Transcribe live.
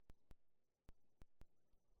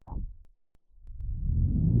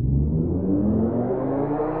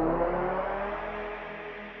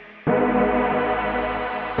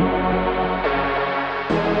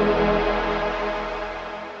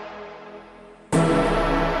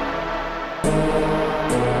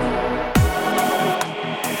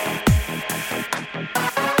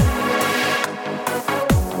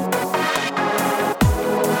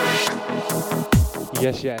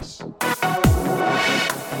Yes, yes.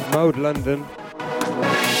 Mode London.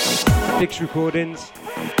 Dix Recordings.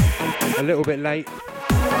 A little bit late.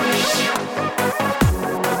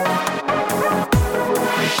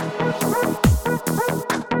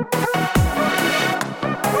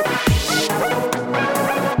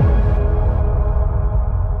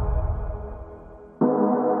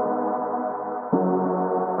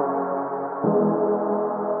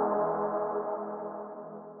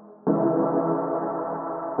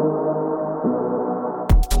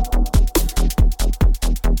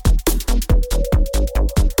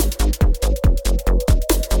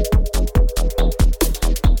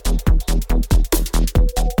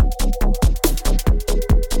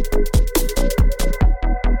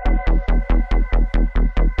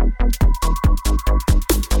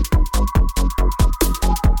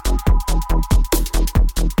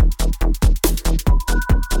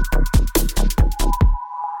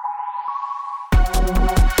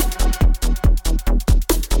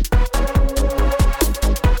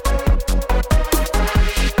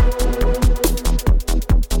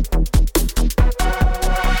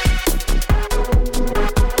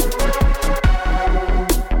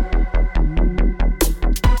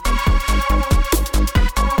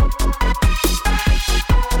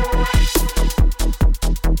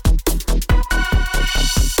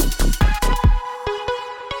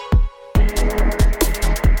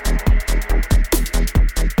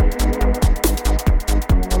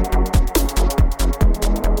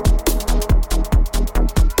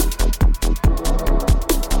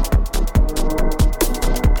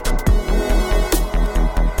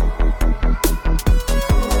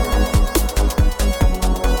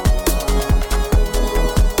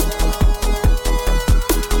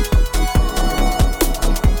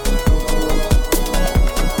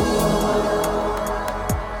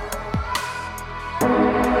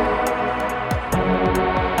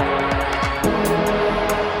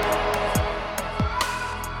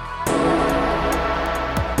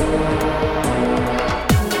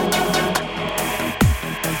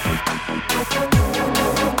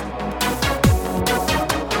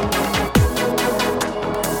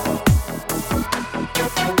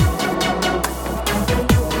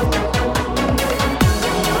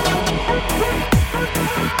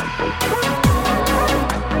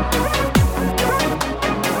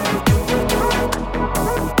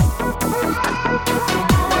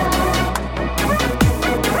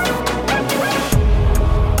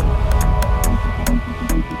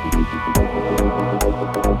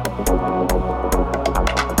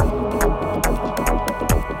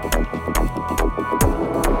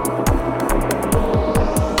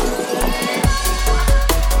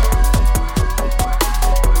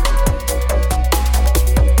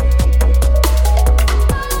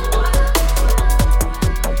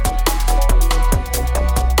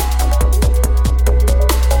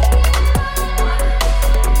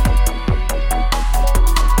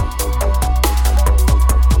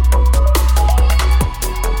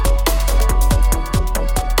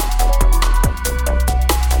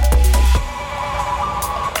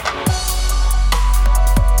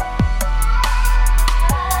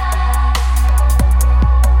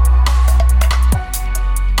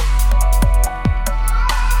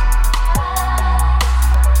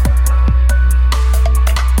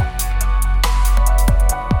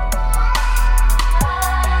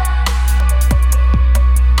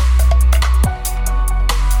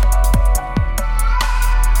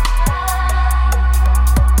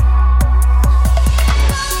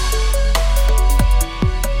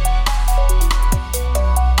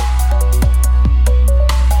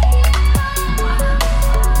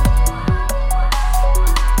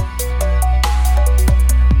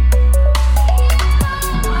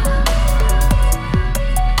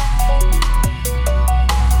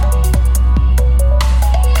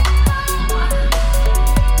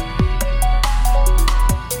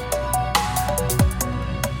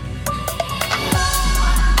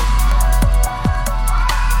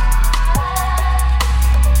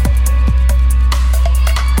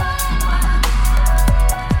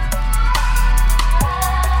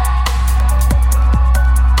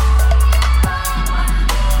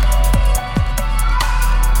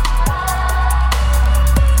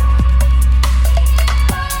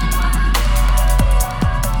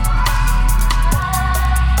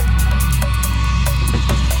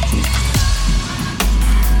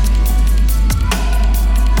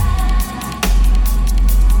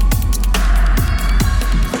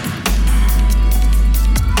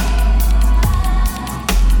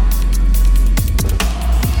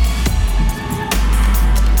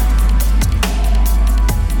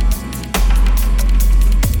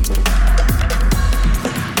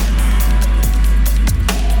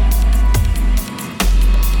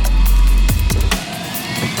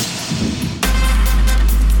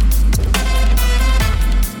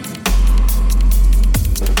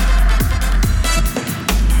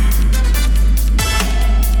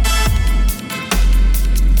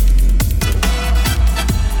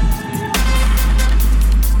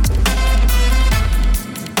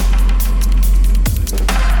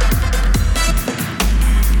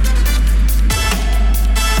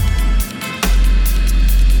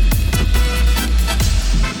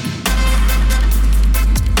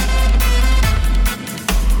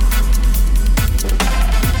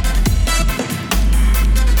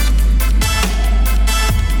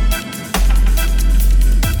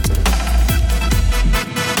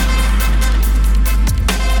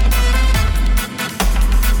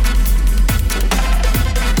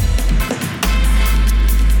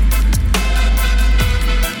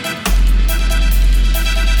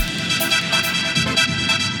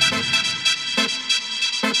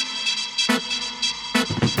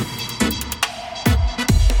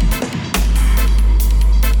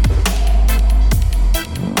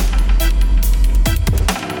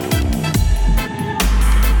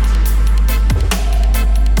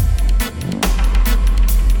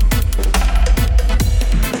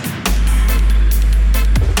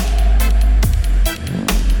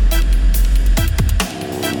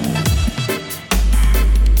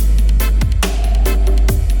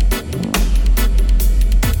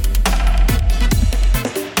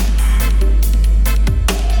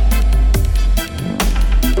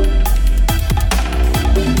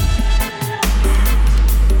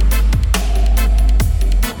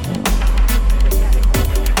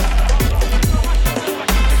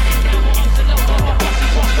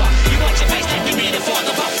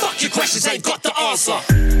 answer.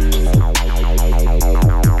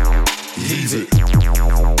 Leave it.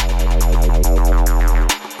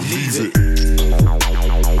 Leave it.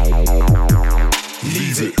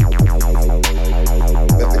 Leave it.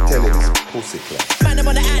 Let me tell you this pussy club. Man, I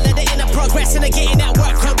wanna act like they're in a progress and they're getting that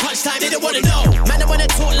work from punchtime. They don't wanna know. Man, I wanna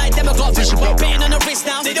talk like them. I got vision, but betting on the wrist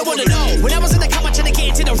now. They don't wanna know. When I was in the car, I tried to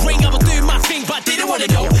get into the ring. I was doing my thing, but they don't wanna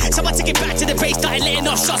know. So I took it back to the base, started letting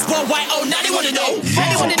off shots worldwide. Oh, now they wanna know.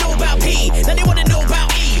 Now they wanna know about P. Now they wanna know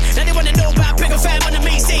about E. Now they wanna know about Bigger Fam on the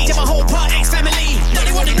main stage. And my whole part ex-family. Now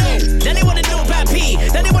they wanna know. Now they wanna know about P.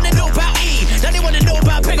 Now they wanna know about E. Now they wanna know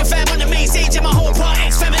about Bigger Fam on the main stage. And my whole part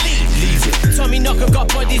ex-family. Tommy Knocker got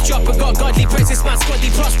bodies drop and got godly presence, man,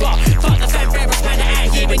 squaddy prosper. Fuck the fan bearers, man,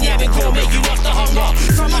 out here and yeah, and go make you lost the hunger.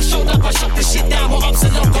 From my shoulder, I shut the shit down, more ups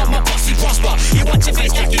and low, got my bossy prosper. You watch your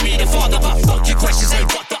face like you need a father, but fuck your questions, ain't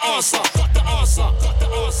got the answer. Got the answer, got the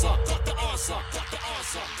answer, got the answer, got the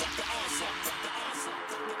answer, got the answer, got the answer.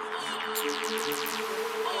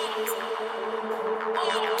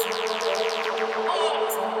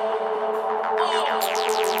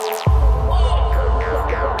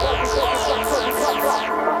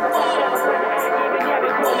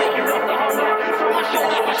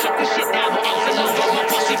 Shut this shit down, more ups and lows, got my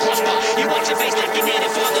bossy prosper. You watch your face like you need a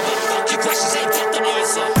father, but fuck your questions, ain't got the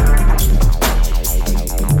answer.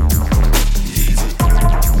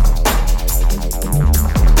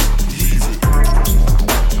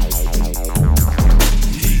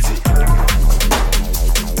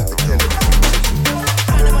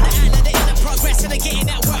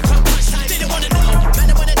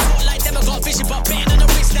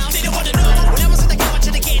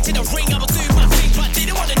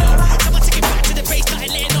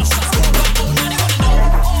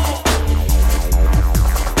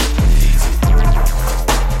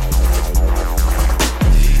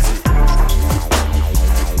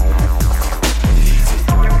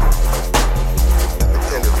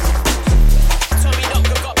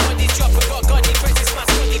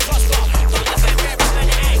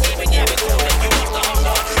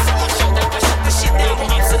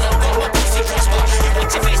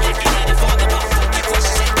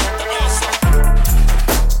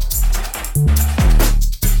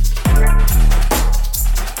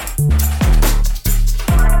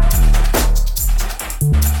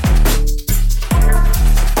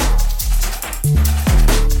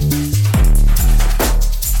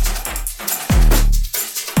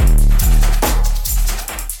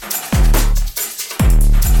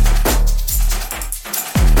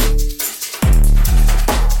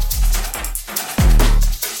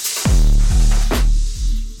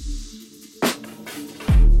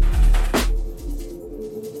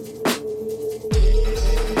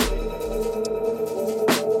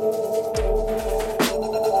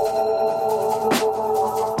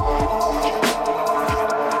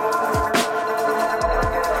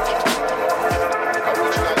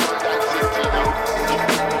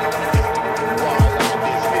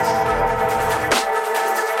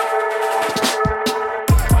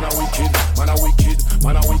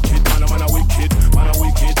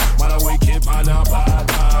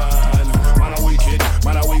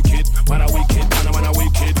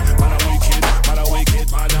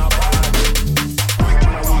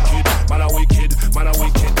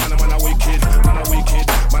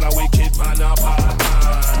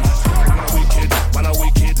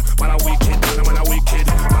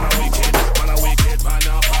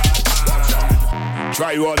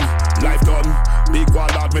 Try run, life done. Big wall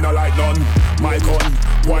dog, me no like none. My gun,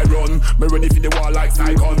 why run? Me ready for the wall like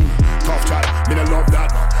Saigon. Tough chat, me no love that.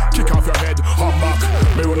 Kick off your head, hop back.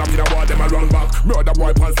 Me run up in the wall, them a run back. Me other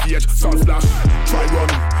boy on stage, sun splash. Try run,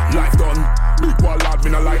 life done. Big wall dog, me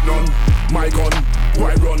no like none. My gun,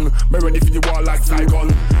 why run? Me ready for the wall like Saigon.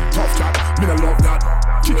 Tough chat, me no love that.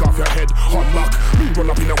 Kick off your head, hot back. Me run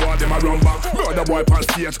up in the wall, them a run back. Murder boy pan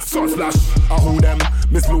stage, sun flash. I who them,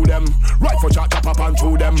 me slew them. Right for chat, chop up and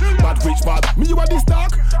through them. Bad which bad, me you a this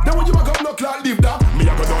dark. Then when you a come knock like leave that. Me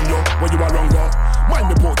a go down you, when you a wrong go. Mind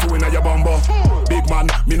me put you in a your bumbo. Big man,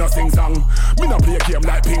 me no sing song. Me no play game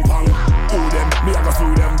like ping pong. Who them, me a go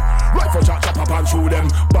slew them. Right for chat, chop up and through them.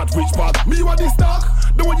 Bad which bad, me you a this dark.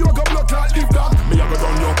 Then when you a come knock like leave that. Me a go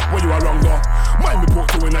down you, when you a wrong go. Mind me put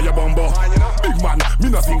you in a your bumbo. Big man, me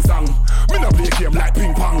no sing song. Me no play game like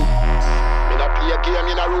ping pong. Me no play game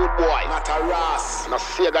in a road boy. Not a Ross. No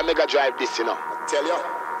Sega Mega Drive this, you know. I tell you.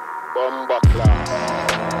 Bumba class.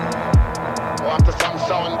 Oh, after some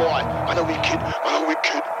sound boy. Man a wicked, man a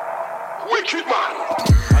wicked. Wicked man.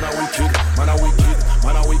 Man a wicked, man a wicked.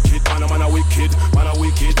 Man a wicked, man a wicked. Man a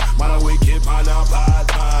wicked, man a wicked. Man a bad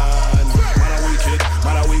man. Man a wicked,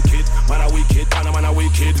 man a wicked. Man a wicked, man a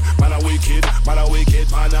wicked. Man a wicked, man a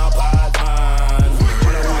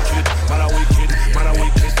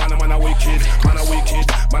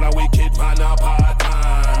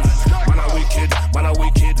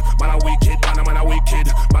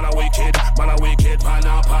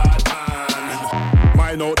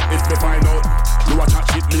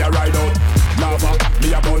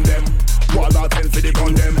with the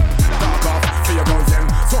gun them. Talk off for your guns them.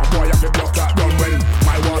 Some boy have to block that run when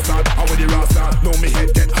my war start. How with the rasta? Know me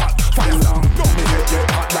head get hot. Fire song. Know me head get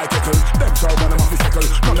hot like pickle. Them show when I'm off the sickle.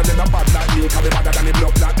 None of them are bad like me. Cause they badder than the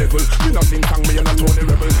block that devil. Me not sing song, me and not Tony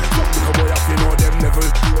Rebel. Some little boy have to know them level.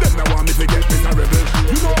 Them now want me to get Mr. Rebel.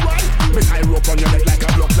 You know why? Me tie rope on your neck like a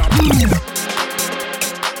block that.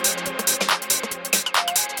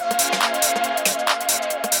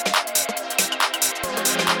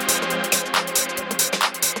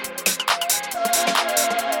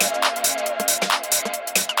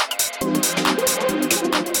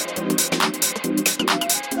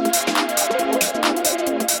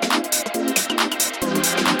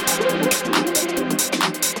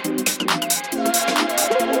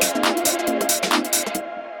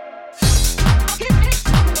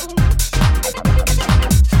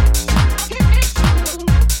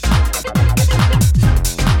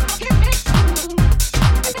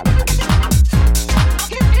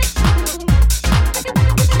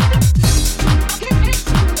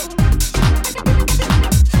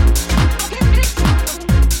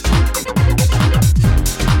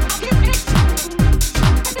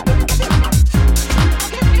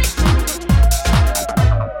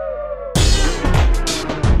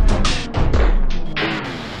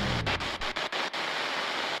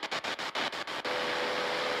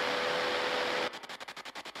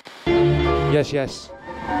 Yes.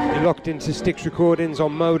 You're locked into Styx Recordings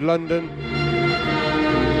on Mode London.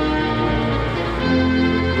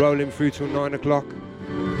 Rolling through till 9 o'clock.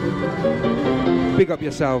 Big up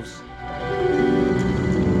yourselves.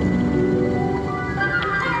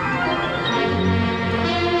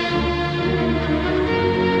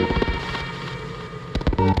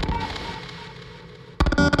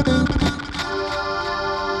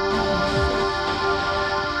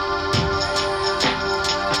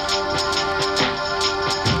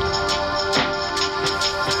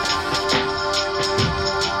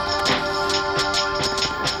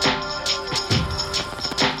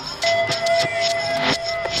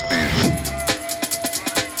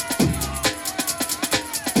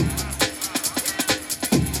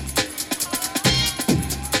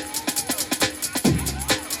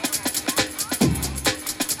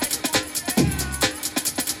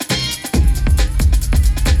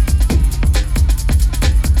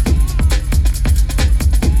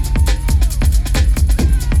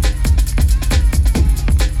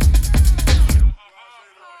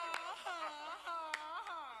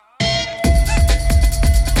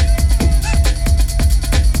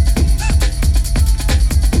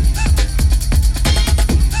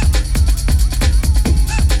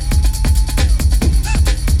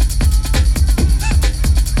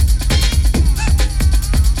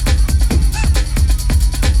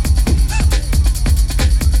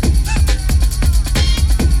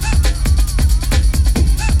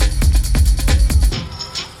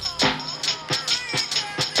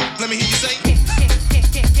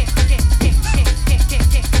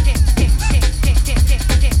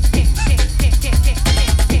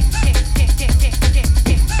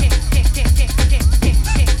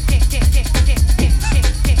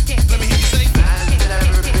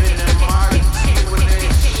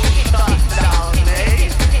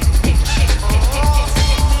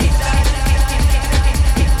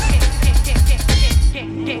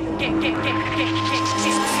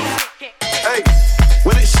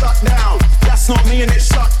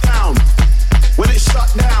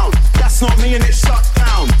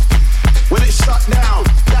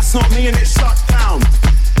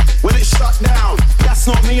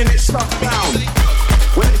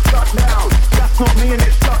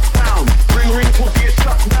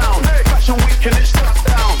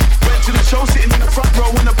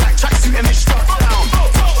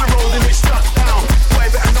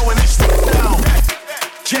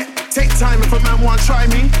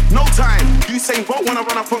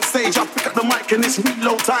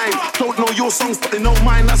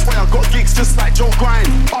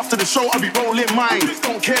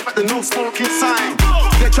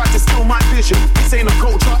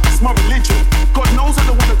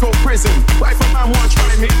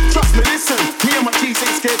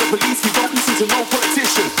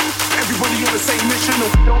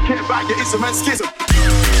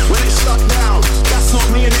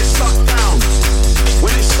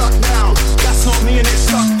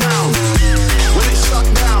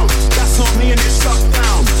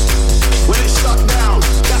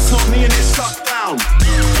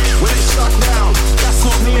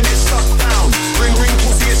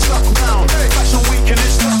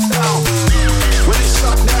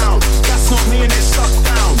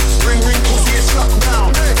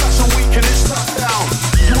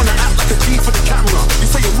 You wanna act like a G for the camera.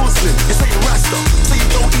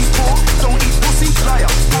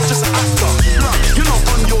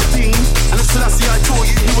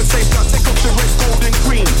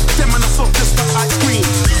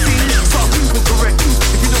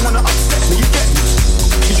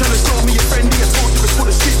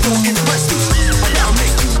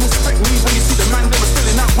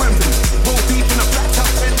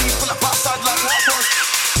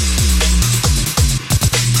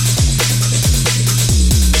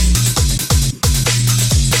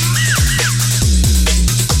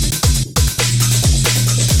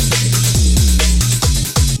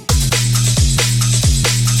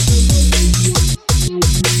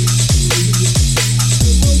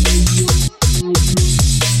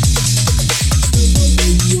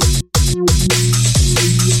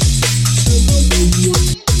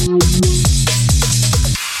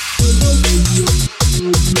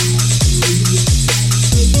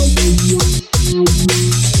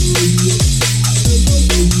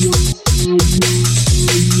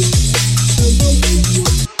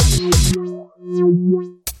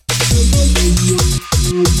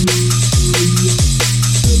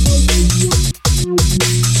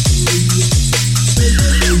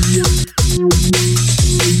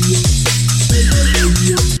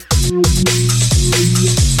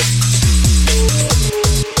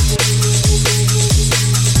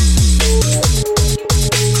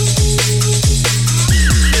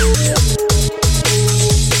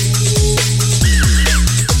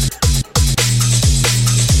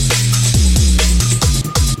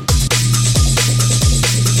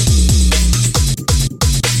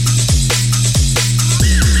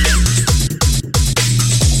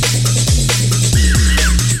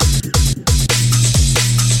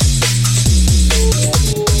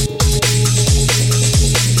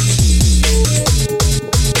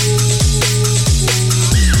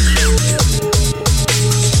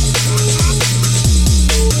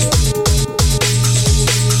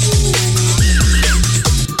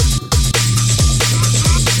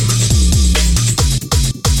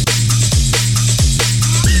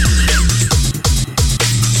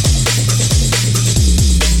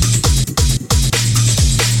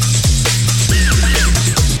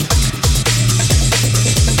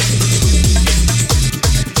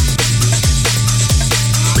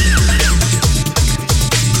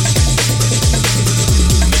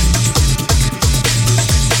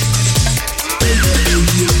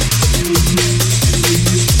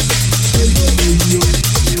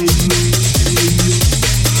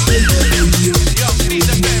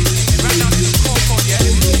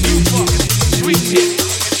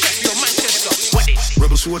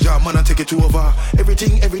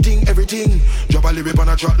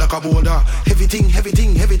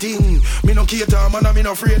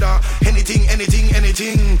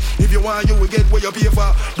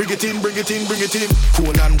 Bring it in,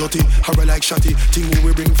 cool and dirty, horror like shotty. Thing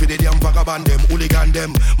we bring for the damn vagabond them, hooligan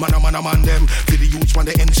them, man them. For the youths when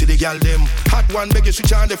the NC the gal them. Hot one beg you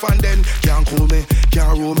switch on the fan then. Can't call me,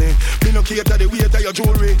 can't roll me. Me no cater the weight of your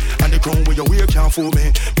jewelry, and the crown where you wear can't fool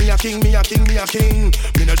me. Me a king.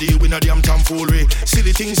 Me no deal with no damn tomfoolery.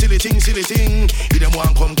 Silly thing. You them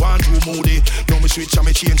want come too moody. Now me switch and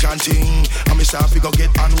me change and ting. And me start figure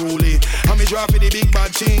get unruly. And me drop for the big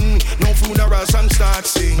bad thing. No funeral song start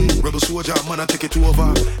sing. Rebel soldier, man, I take it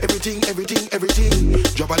over. Everything.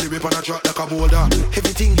 Drop a lyric on a track like a boulder.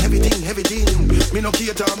 Everything. Me no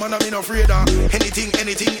cater, man, me no afraid of anything.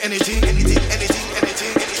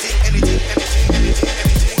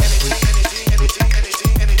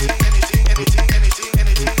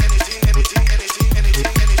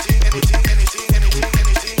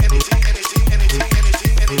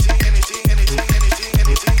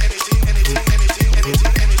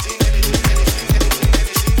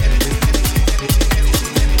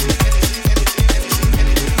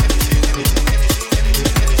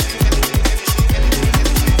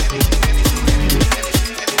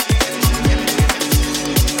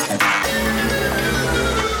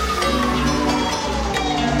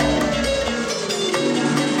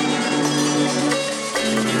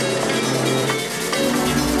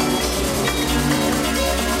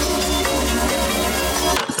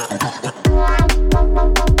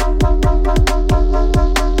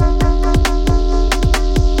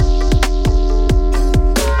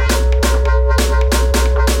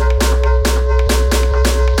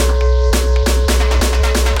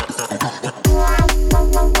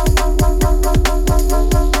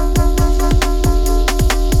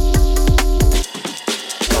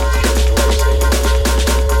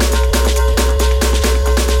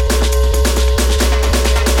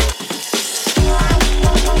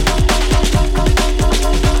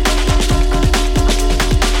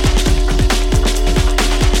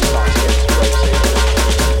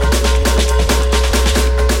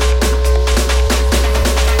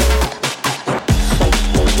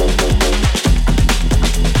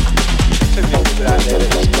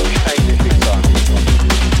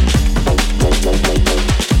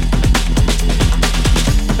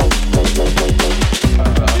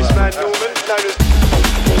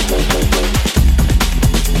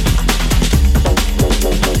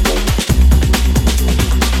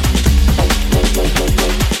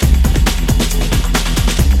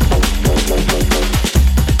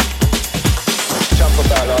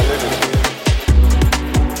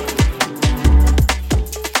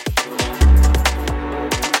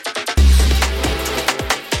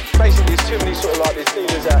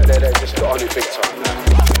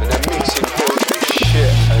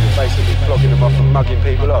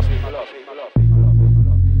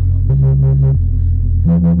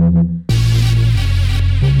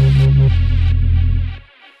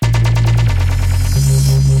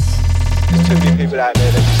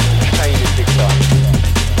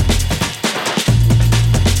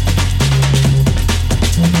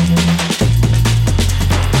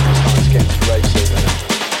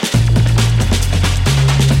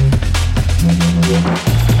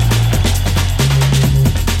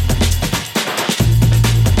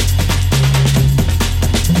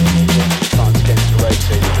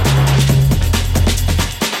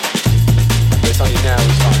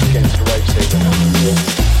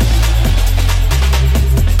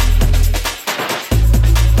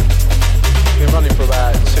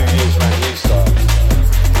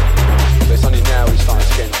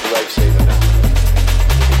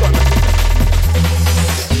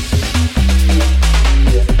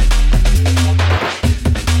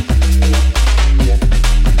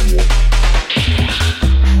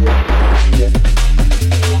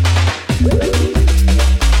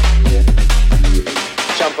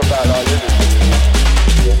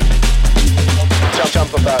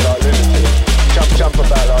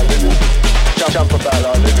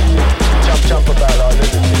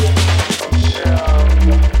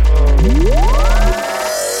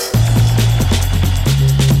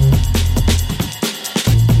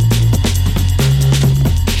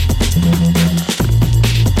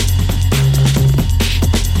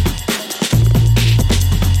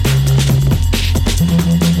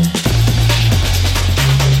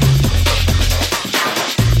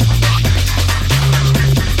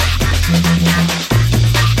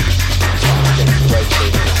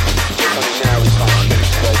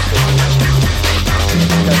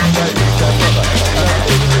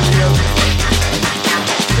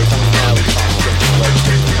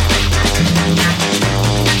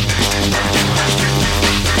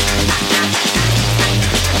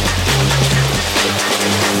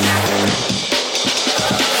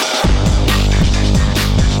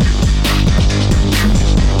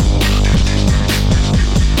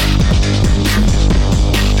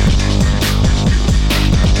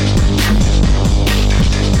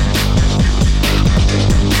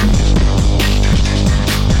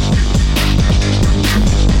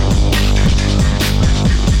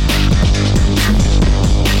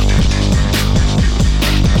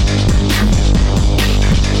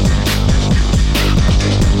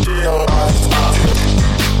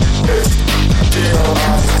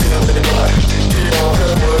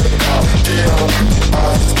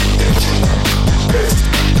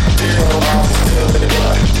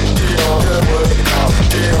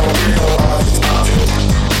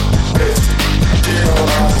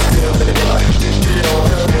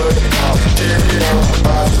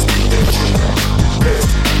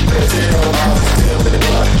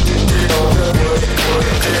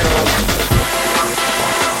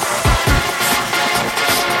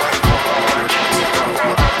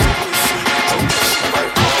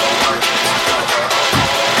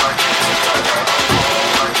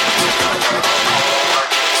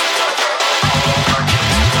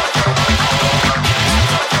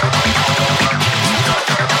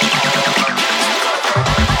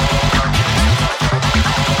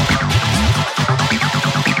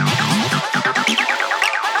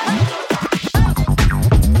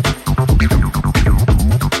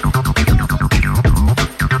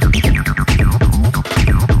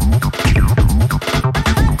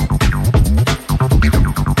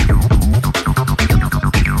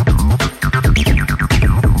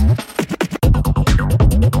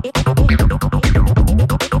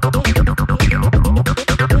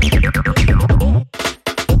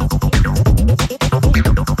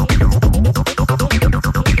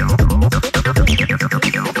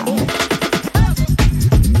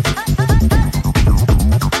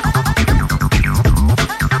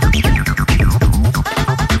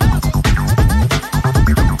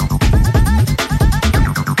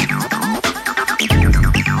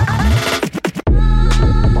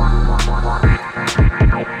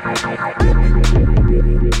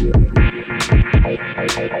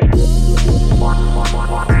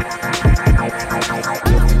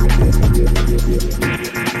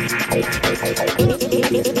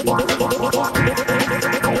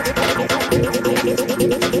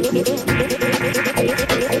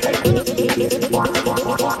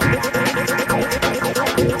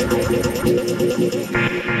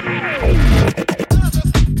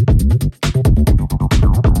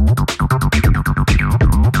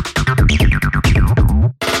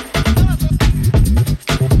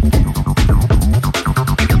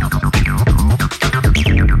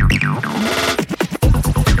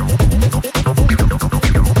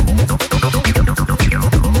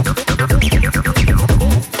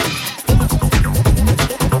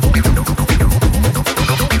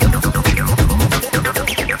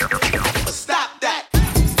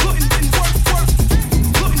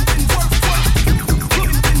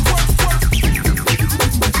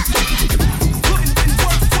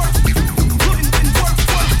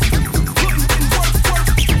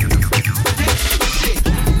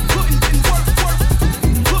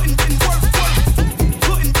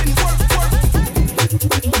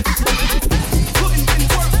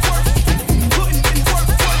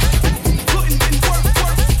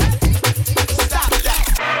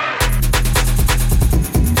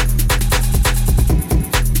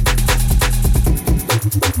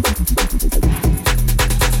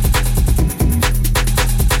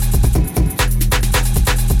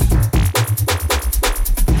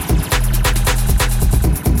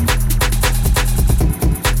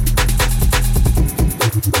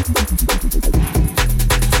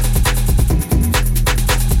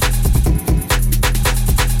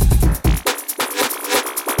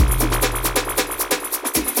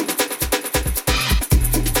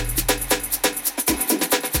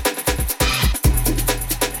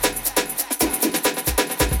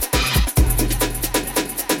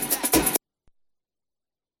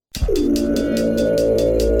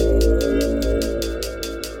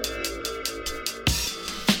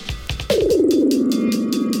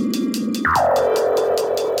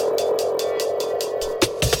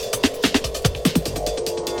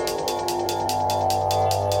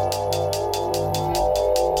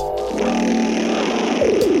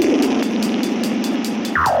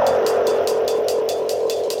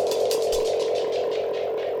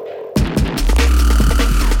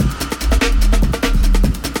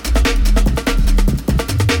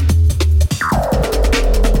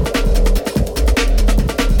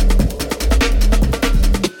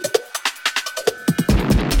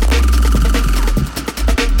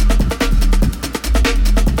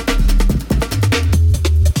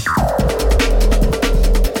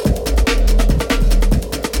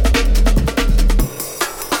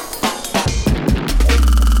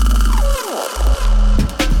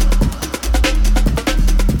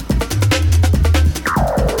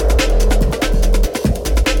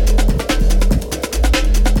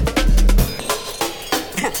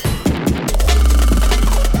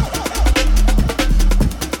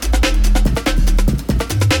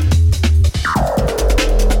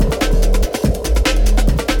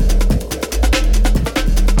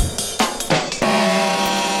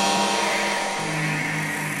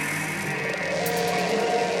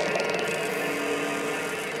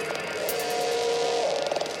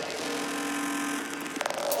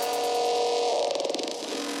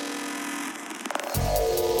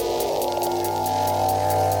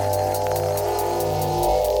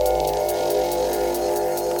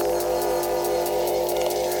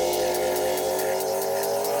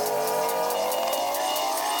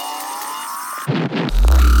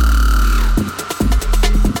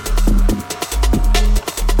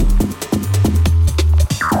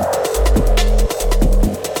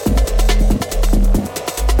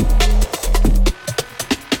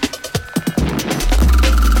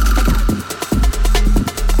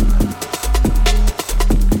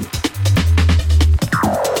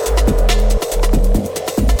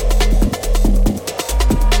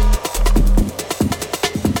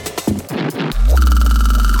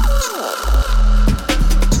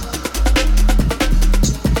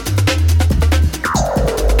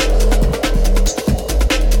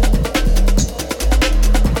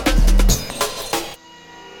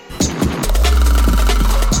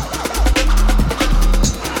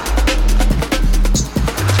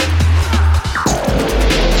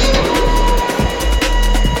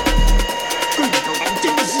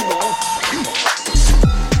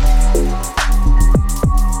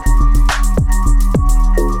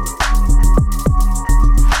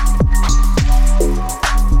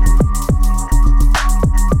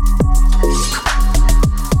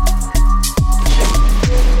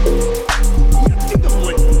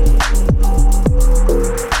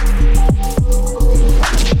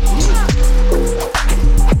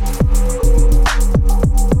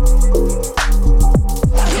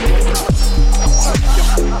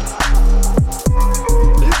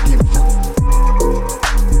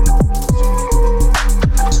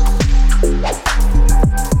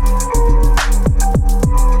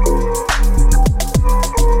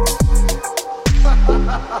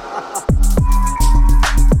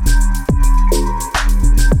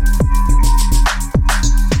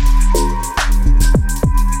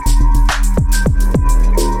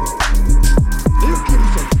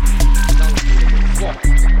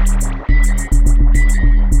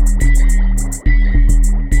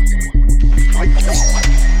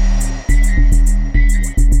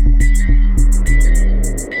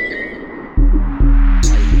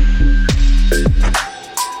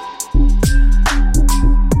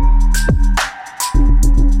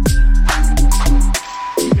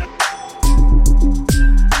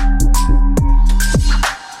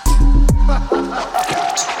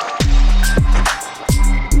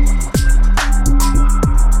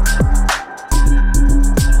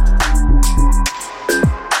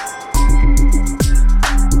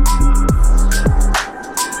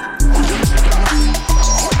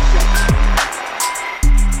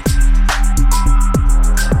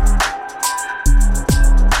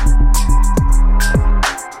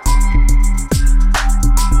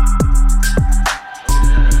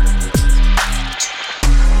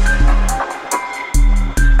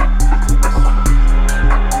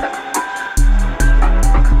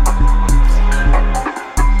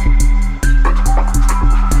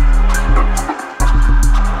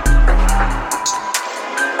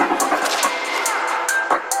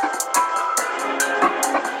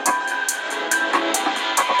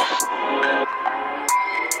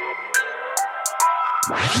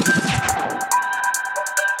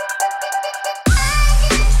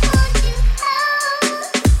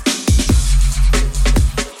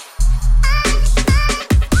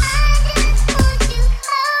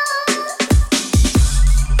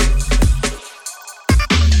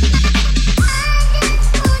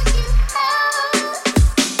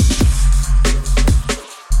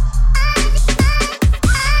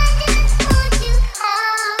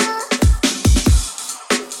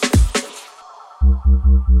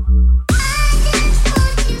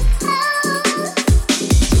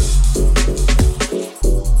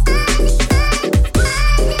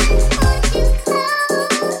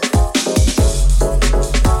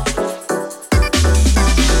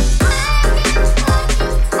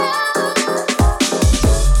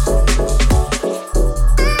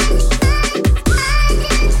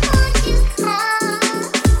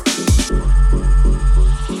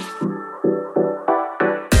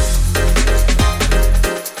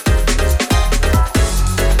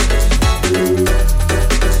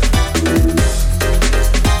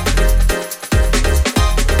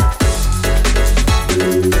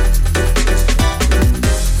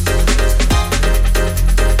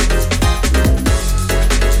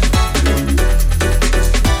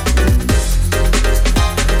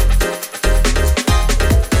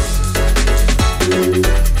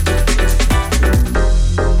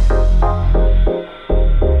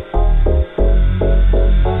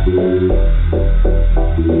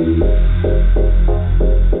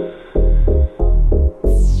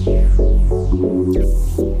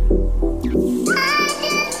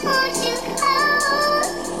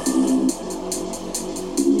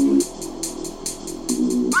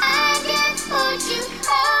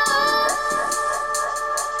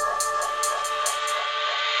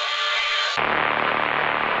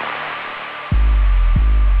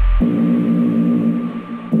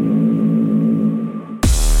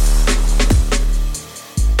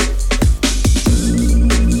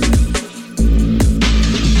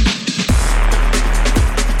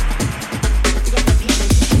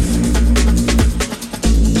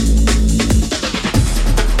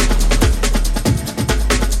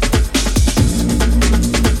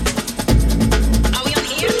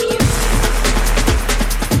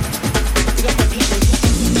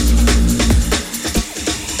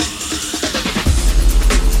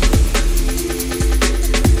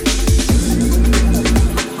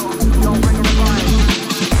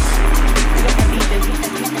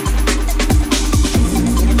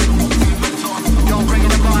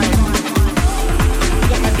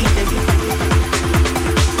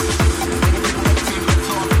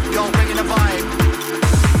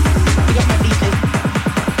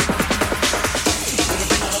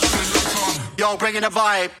 Yo, bringing the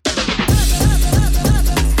vibe.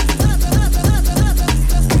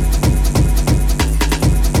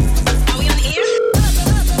 Are we on here?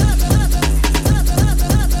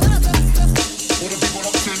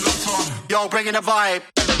 Yo, bringing the vibe.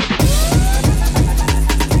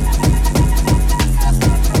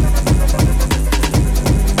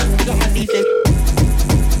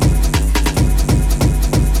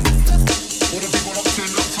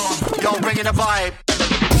 Yo, bringing the vibe.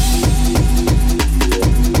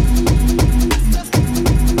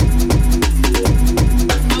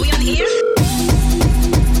 Are we on here?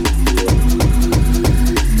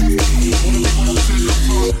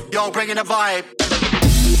 Yo, bringing the vibe.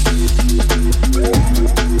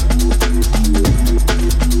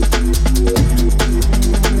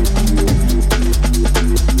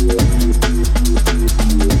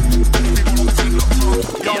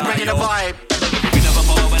 Yo, bringing the vibe.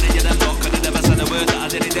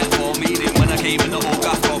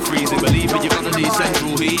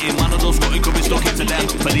 Central heating, man, I just got it, could be stuck into them.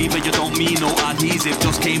 Believe it, you don't mean no adhesive.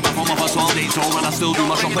 Just came back from off a 12-day tour and I still do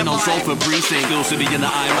my shopping on Salford Precinct. Still to be in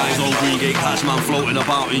the high-rise on Greengate, cash man floating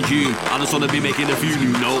about in June. I just wanna be making a few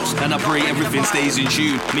new notes, and I pray everything stays in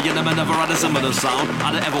tune. Me and them I never had a similar sound.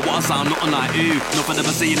 I don't ever want to sound nothing like ooh. Nothing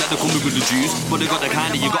ever saying that they're coming with the juice, but they got the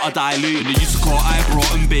kind that you gotta dilute. They used to call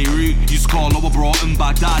Broughton Beirut, used to call Lower Broughton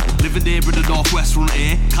Baghdad. Living there in the northwest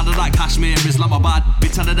frontier, kinda like Kashmir, Islamabad. Be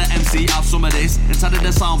telling the MC have some of this, and telling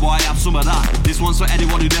the soundboy have some of that. This one's for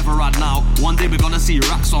anyone who never had now. One day we're gonna see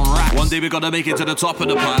racks on racks. One day we're gonna make it to the top of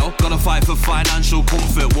the pile. Gotta fight for financial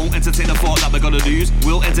comfort. Won't entertain the thought that we're gonna lose.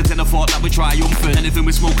 We'll entertain the thought that we're triumphant. Anything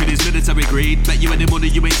we're smoking is military grade. Bet you any money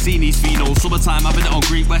you ain't seen these phenos. Summertime having it on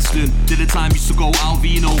Great Western. Did the time used to go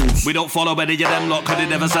Alvinos. We don't follow any of them lot, cause they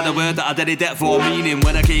never said a word that I did it debt for meaning.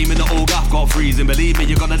 When I came in the old gaff got freezing. Believe me,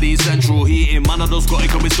 you're gonna need central heating. Man, I just got it,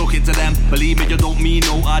 cause we stuck into them. Believe me, you don't mean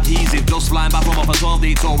no adhesive. Just flying back from off a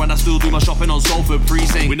 12-day tour and I still do my shopping on Salford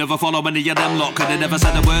Precinct. We never follow any of them lot, cause they never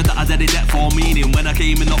said a word that I did it debt for meaning. When I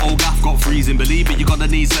came in the old gaff got freezing. Believe me, you're gonna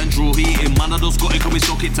need central heating. Man, I just got it, cause we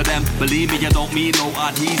stuck it to them. Believe me, you don't mean no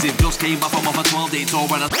adhesive. Just came back from off a 12-day tour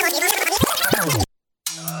and I...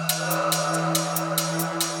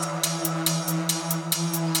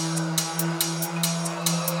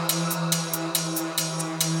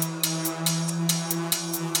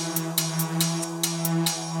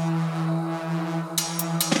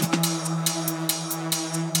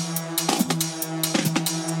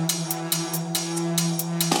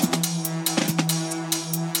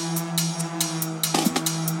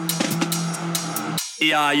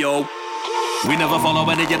 Yeah, yo. We never follow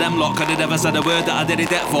any of them lot, cause they never said a word that I did it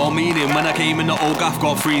debt for meaning. When I came in the old gaff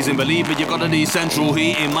got freezing. Believe me, you're gonna need central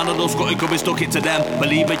heating. Man, I just got it, cause we stuck it to them.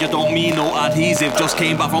 Believe me, you don't mean no adhesive. Just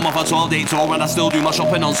came back from off a 12-day tour and I still do my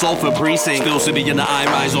shopping on Salford Precinct. Still see me in the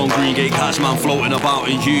high-rise on Greengate, cash man floating about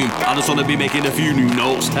in June. I just wanna be making a few new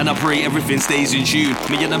notes, and I pray everything stays in tune.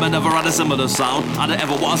 Me and them I never had a similar sound. I don't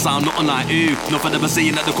ever want to sound nothing like ooh. Nothing ever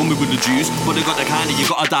saying that they're coming with the juice, but they got the kind that you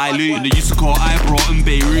gotta dilute. And they used to call Broughton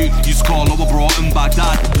Beirut, used to call Lower Broughton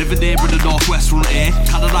Baghdad. Living there in the northwest frontier,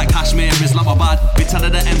 kinda like Kashmir, Islamabad. Be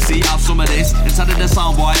telling the MC have some of this, and telling the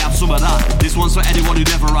soundboy have some of that. This one's for anyone who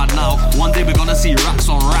never had now. One day we're gonna see racks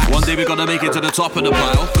on racks. One day we're gonna make it to the top of the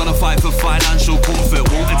pile. Gonna fight for financial comfort.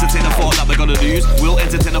 Won't entertain the thought that we're gonna lose. We'll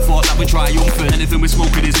entertain the thought that we're triumphant. Anything we're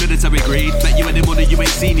smoking is military grade. Bet you any money you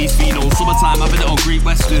ain't seen these phenos. Summertime having it on Great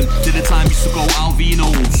Western. Did the time used to go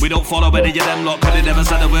Alvinos. We don't follow any of them lot, cause they never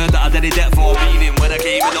said a word that I did it debt for meaning. When I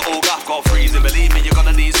came in the old gaff got freezing. Believe me, you're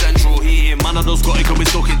gonna need central heating. Man, I just got it, cause we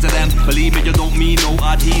stuck into them. Believe me, you don't mean no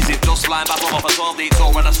adhesive. Just flying back from off a 12-day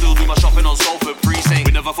tour and I still do my shopping on Salford Precinct.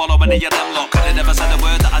 We never follow any of them lot, cause they never said a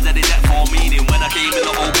word that I did it debt for meaning. When I came in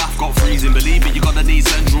the old gaff got freezing. Believe me, you're gonna need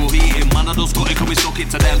central heating. Man, I just got it, cause we stuck it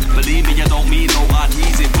to them. Believe me, you don't mean no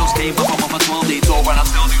adhesive. Just came back from off a 12-day tour and I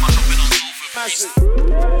still do my shopping on Salford Precinct.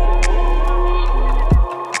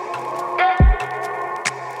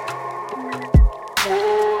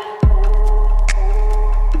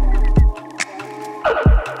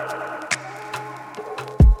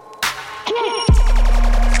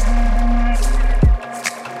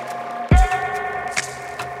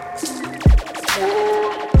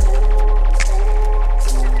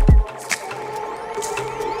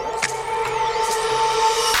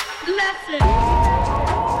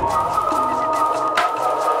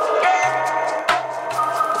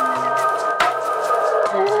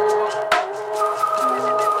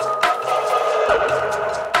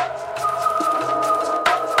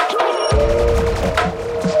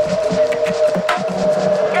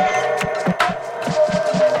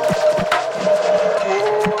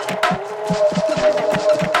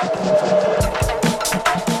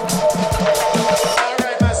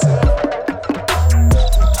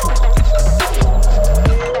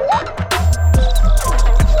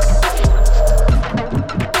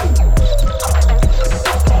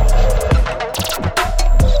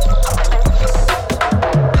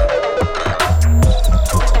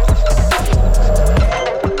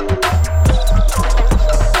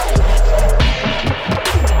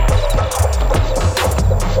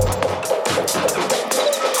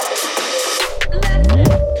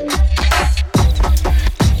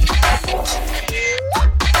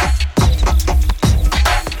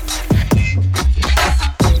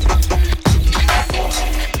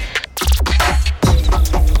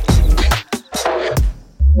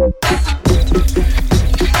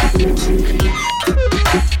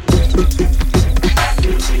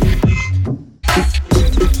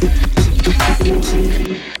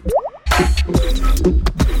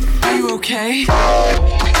 okay?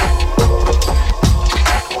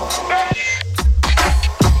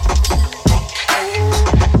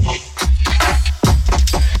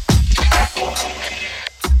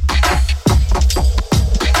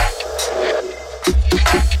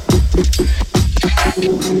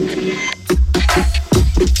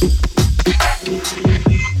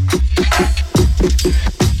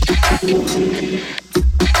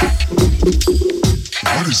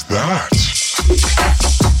 What is that?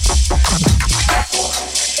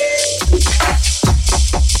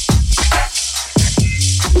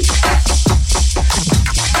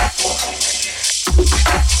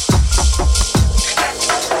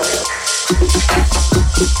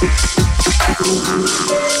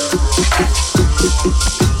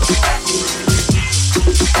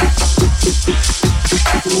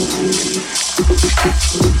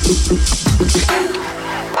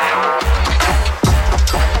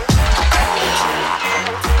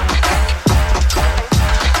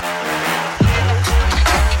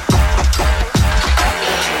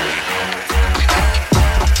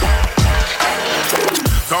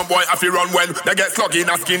 Run when they get sluggy in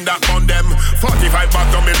a skin that on them. 45 back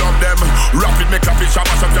down, me love them. Rapid me clap it, shabba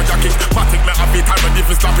shop your jacket. Patrick me happy time when if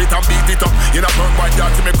you slap it and beat it up. In a turn white yard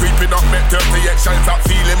to me creeping up. Make 38 shines up,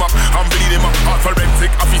 feel him up and bleed him up. Hard forensic,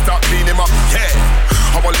 I feel start clean him up. Yeah.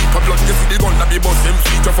 How a leap of blood, you see the gun that be bust him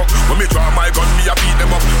feature fuck. When me draw my gun, me a beat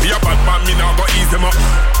them up. Be a bad man, me now go ease him up.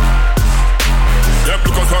 Yep,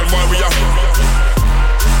 look us on while we are.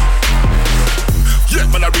 Yeah,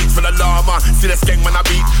 man, I reach for the llama. See the skeng, man, I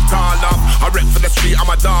beat tall up. I rep for the street, I'm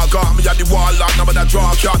a dog up. Me at the wall up, now I'm a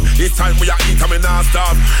draw cut. This time we are eat, I'm in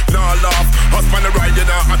non-stop. Nah laugh, husband a ride, you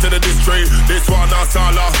know, out to the district. This one, a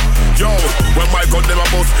sala. Yo, when my gun never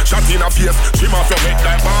bust, shot in a face, trim off your head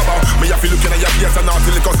like barber. Me have to looking at your face and not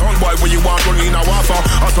till it goes on, boy, when you want running in a waffle.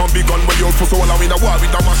 Or some big gun when you put so all in a wall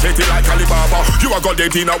with a machete like Alibaba. You are got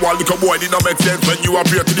dead in a wall, little boy, it don't make sense when you are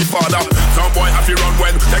pray to the father. Some boy have to run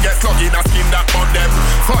when they get sluggy in a skin that on them.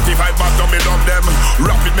 45 back down, me love them.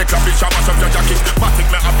 Rapid me clap it, shabba shop your jacket. Patrick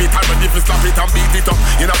me happy time when if you slap it and beat it up.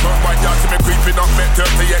 In a turn white yard to me creeping up. Make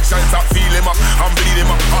 38 shines up, feel him up and bleed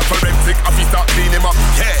him up. Hard forensic, I feel start clean him up.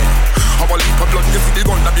 Yeah. How a leap of blood, you see the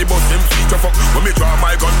gun that be bust him feature fuck. When me draw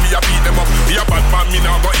my gun, me a beat them up. Be a bad man, me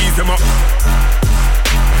now go ease him up.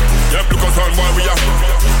 Yep, look us on while we are.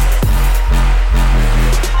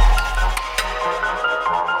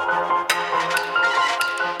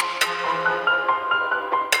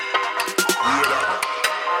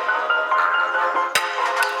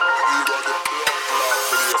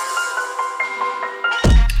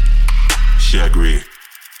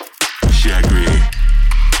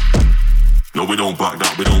 No, we don't back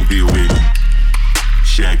that, we don't deal with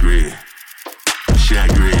Shaggy.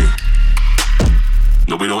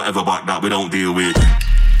 No, we don't ever back that, we don't deal with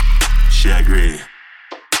Shaggy.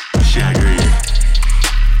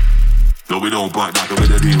 No, we don't back that, we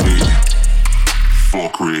don't deal with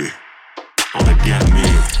fuckery. Wanna get me?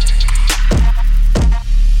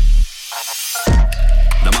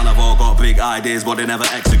 The man have all got big ideas, but they never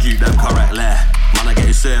execute them correctly. Man, I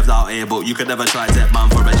getting served out here, but you could never try to take man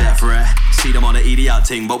for a jet free. See them on the idiot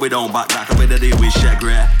thing, but we don't back that, cause we the deal with Shaggy.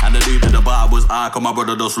 And the dude at the bar was I, cause my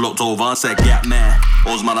brother just looked over and said, get me.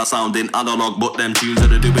 Us man are sounding analog, but them tunes that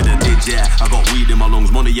they do with the did, yeah. I got weed in my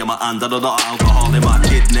lungs, money in my hand, and a lot of alcohol in my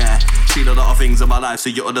kidney. Seen a lot of things in my life, so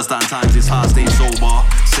you understand times it's hard staying sober.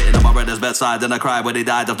 Sitting at my brother's bedside, and I cried when they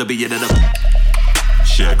died after being in the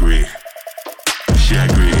Shaggy.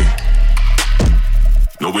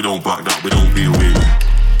 No, we don't back that, we don't deal with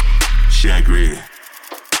Shaggy.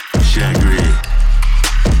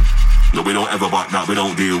 No, we don't ever back that, we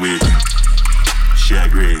don't deal with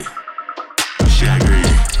Shaggy.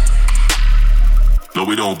 No,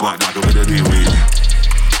 we don't back that, we don't deal with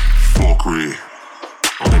fuckery.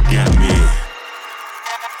 Wanna get me?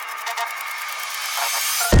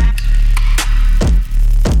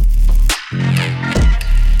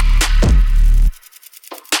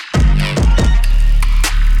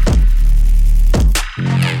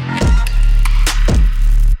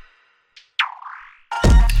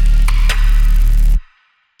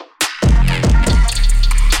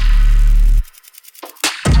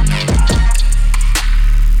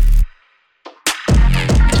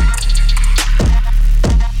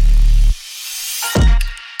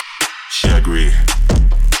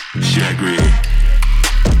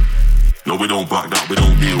 No, we don't back that, we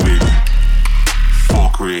don't deal with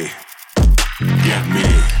fuckery. Get me?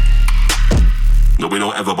 No, we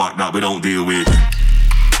don't ever back that, we don't deal with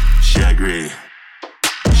Shaggy.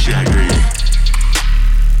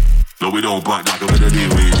 No, we don't back that, we don't deal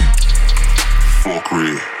with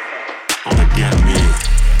fuckery. Wanna get me?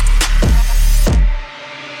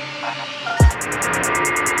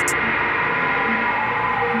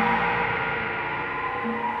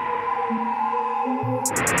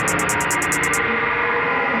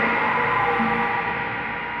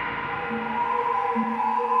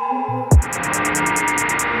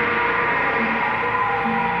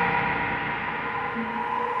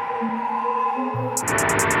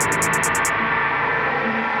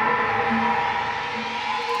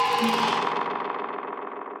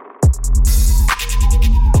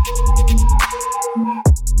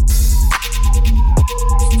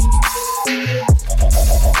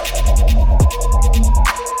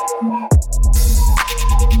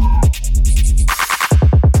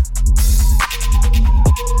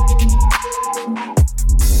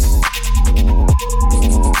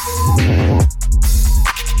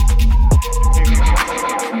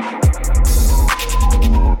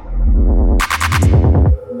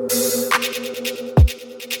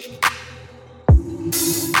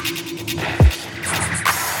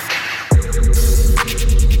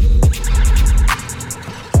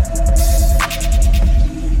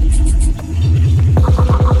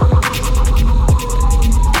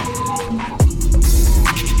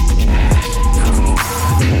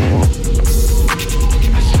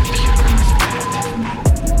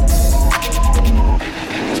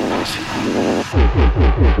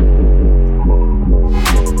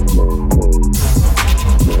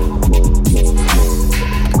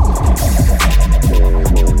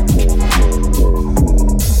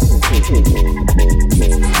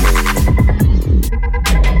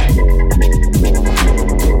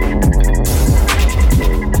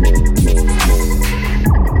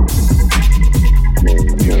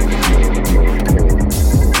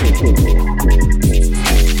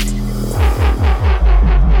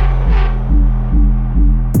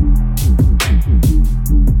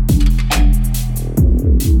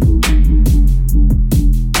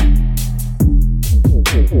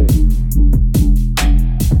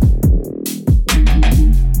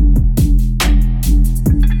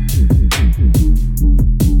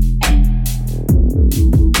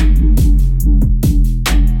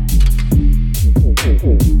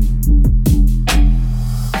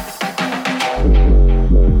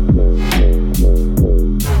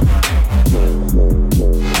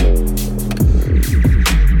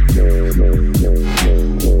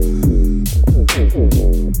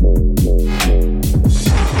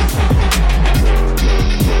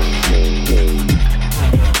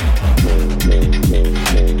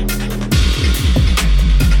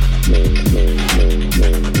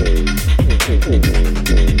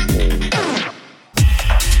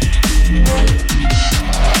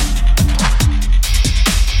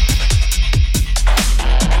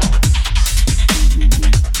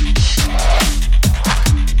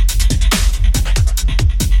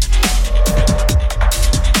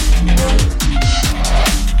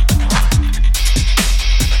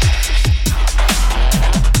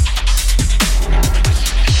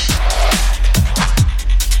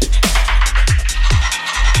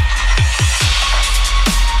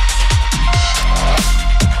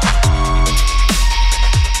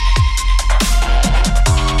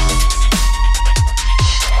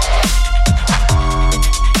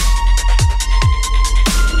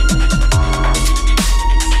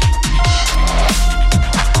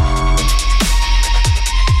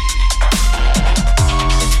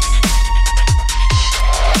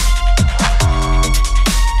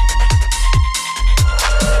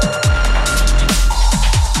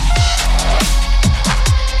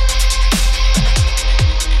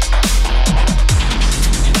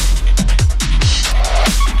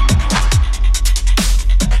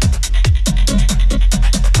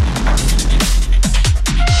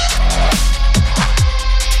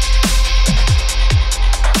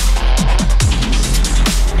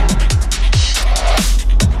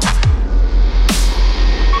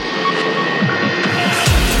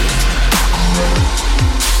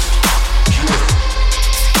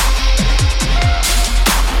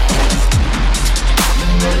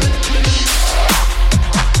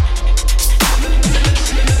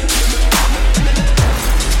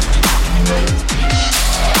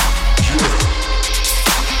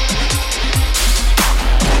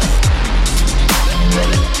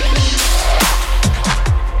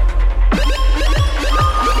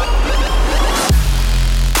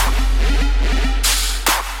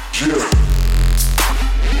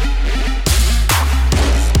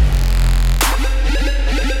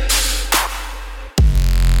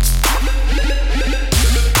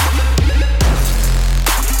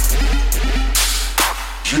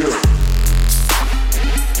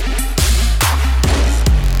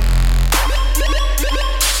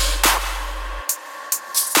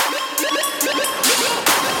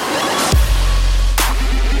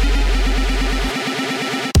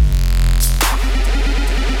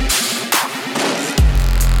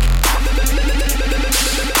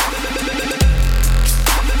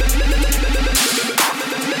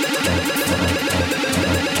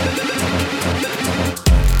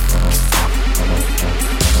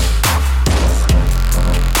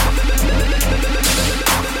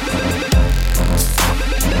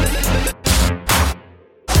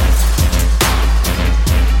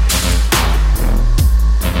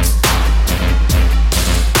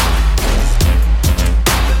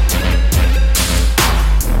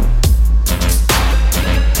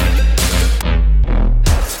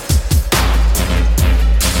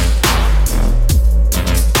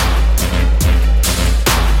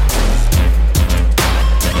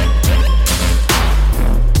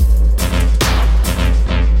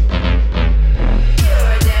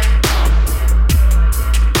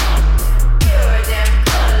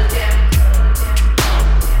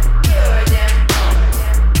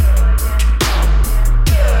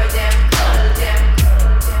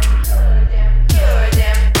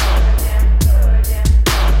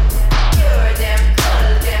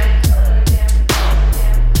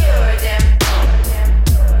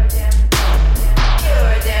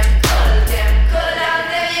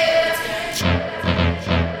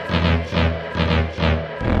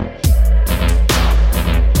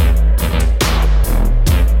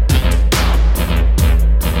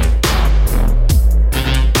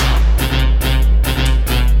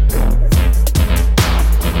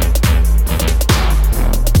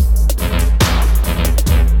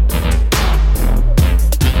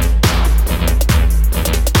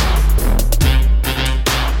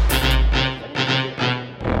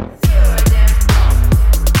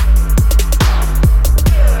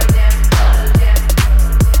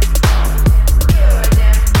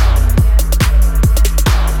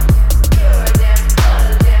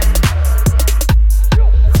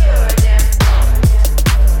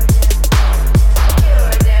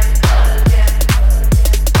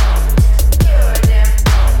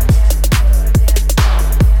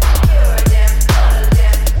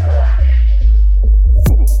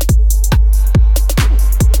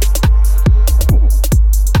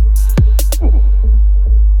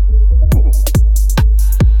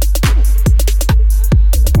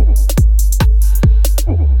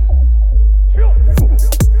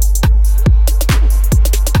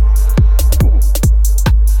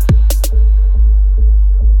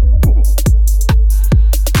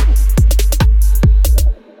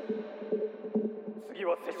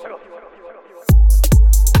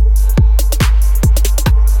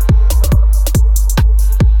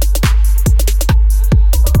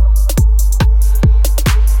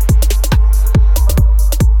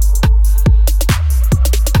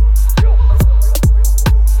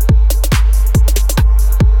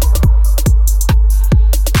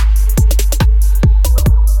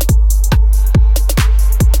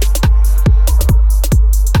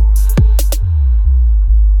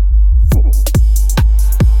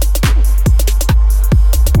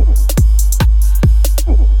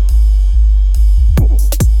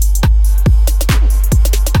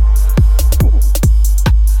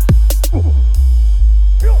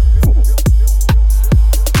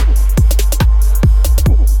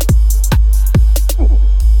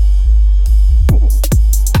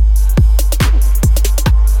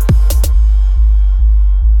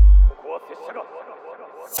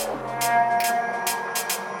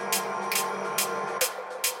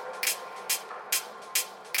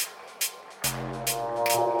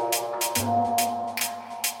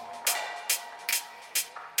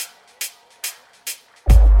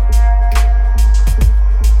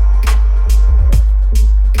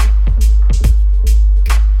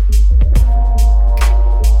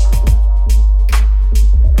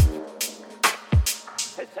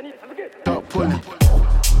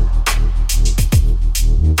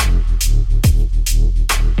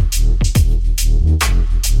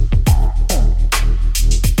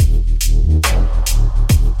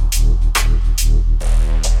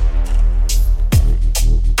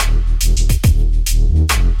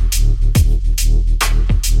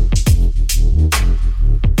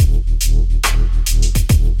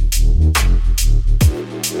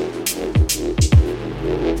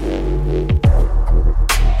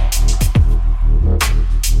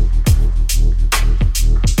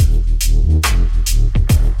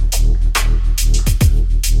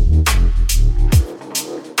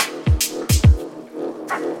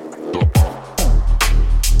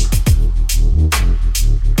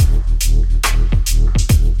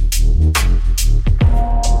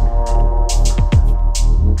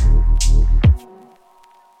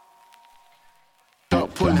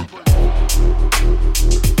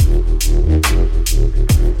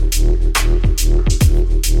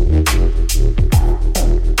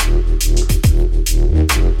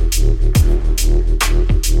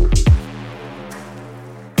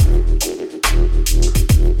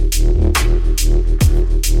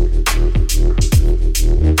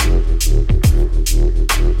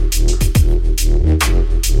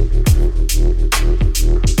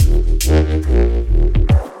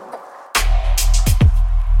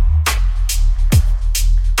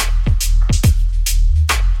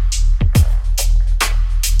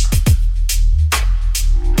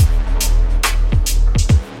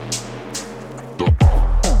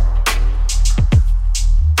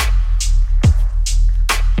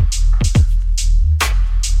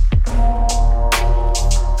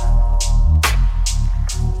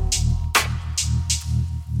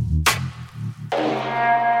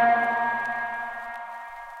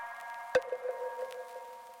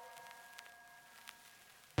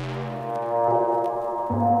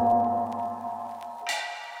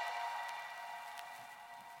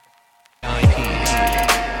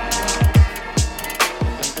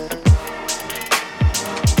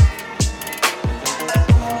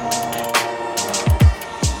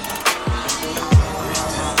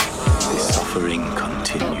 suffering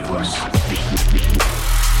continues.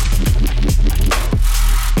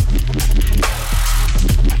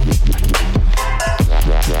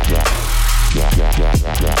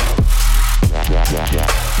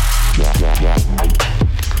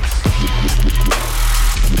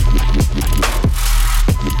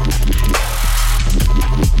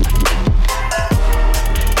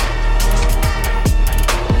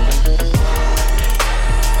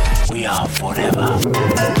 We are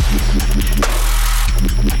forever.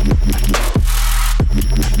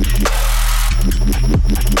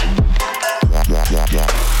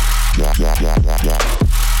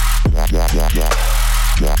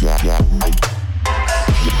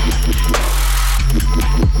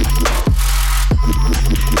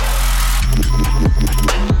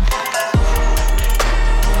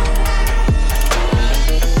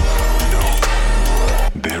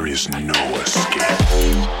 There is no escape.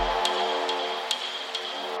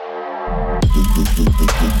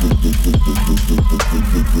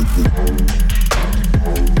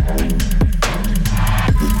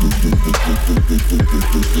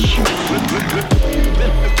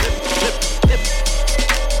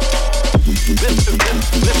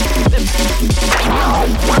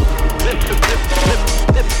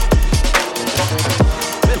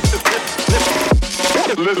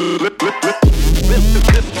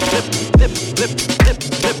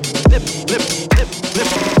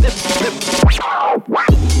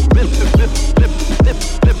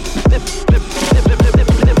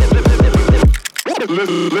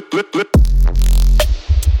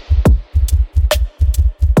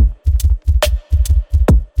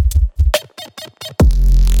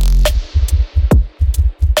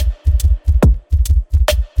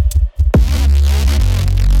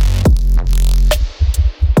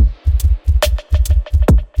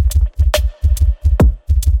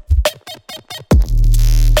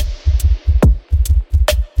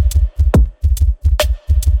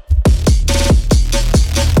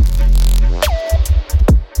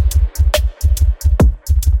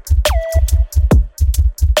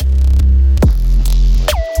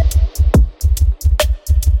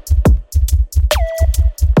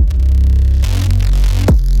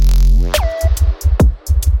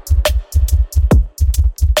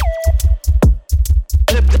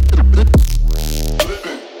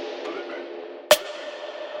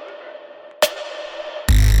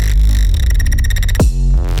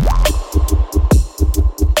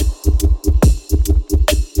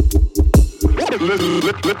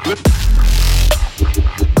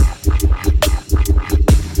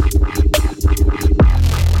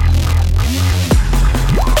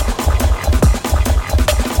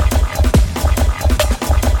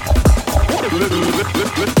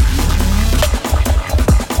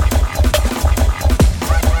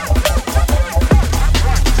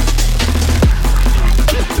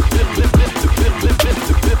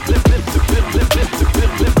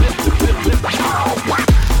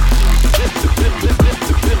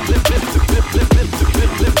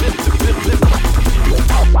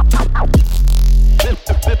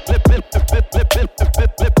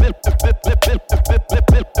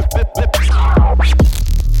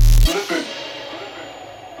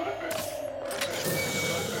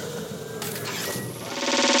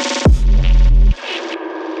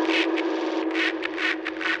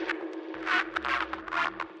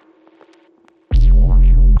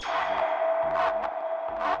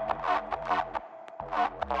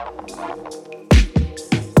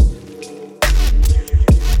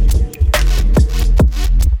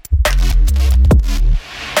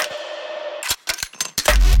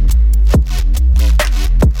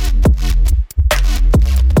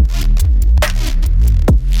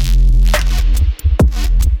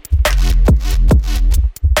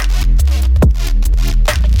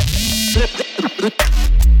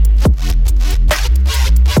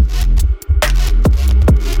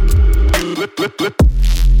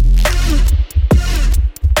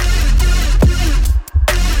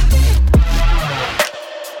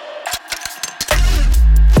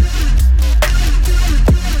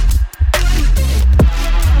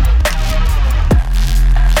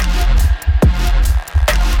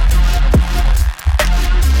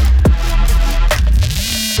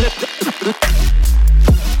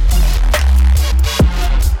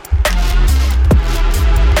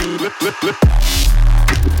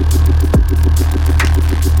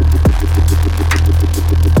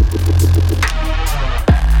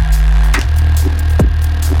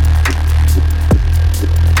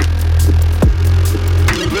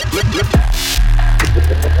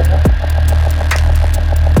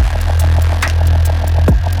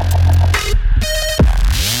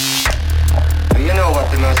 You know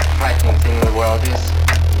what the most frightening thing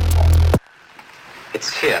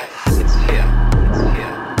It's here. It's here. It's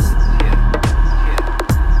here.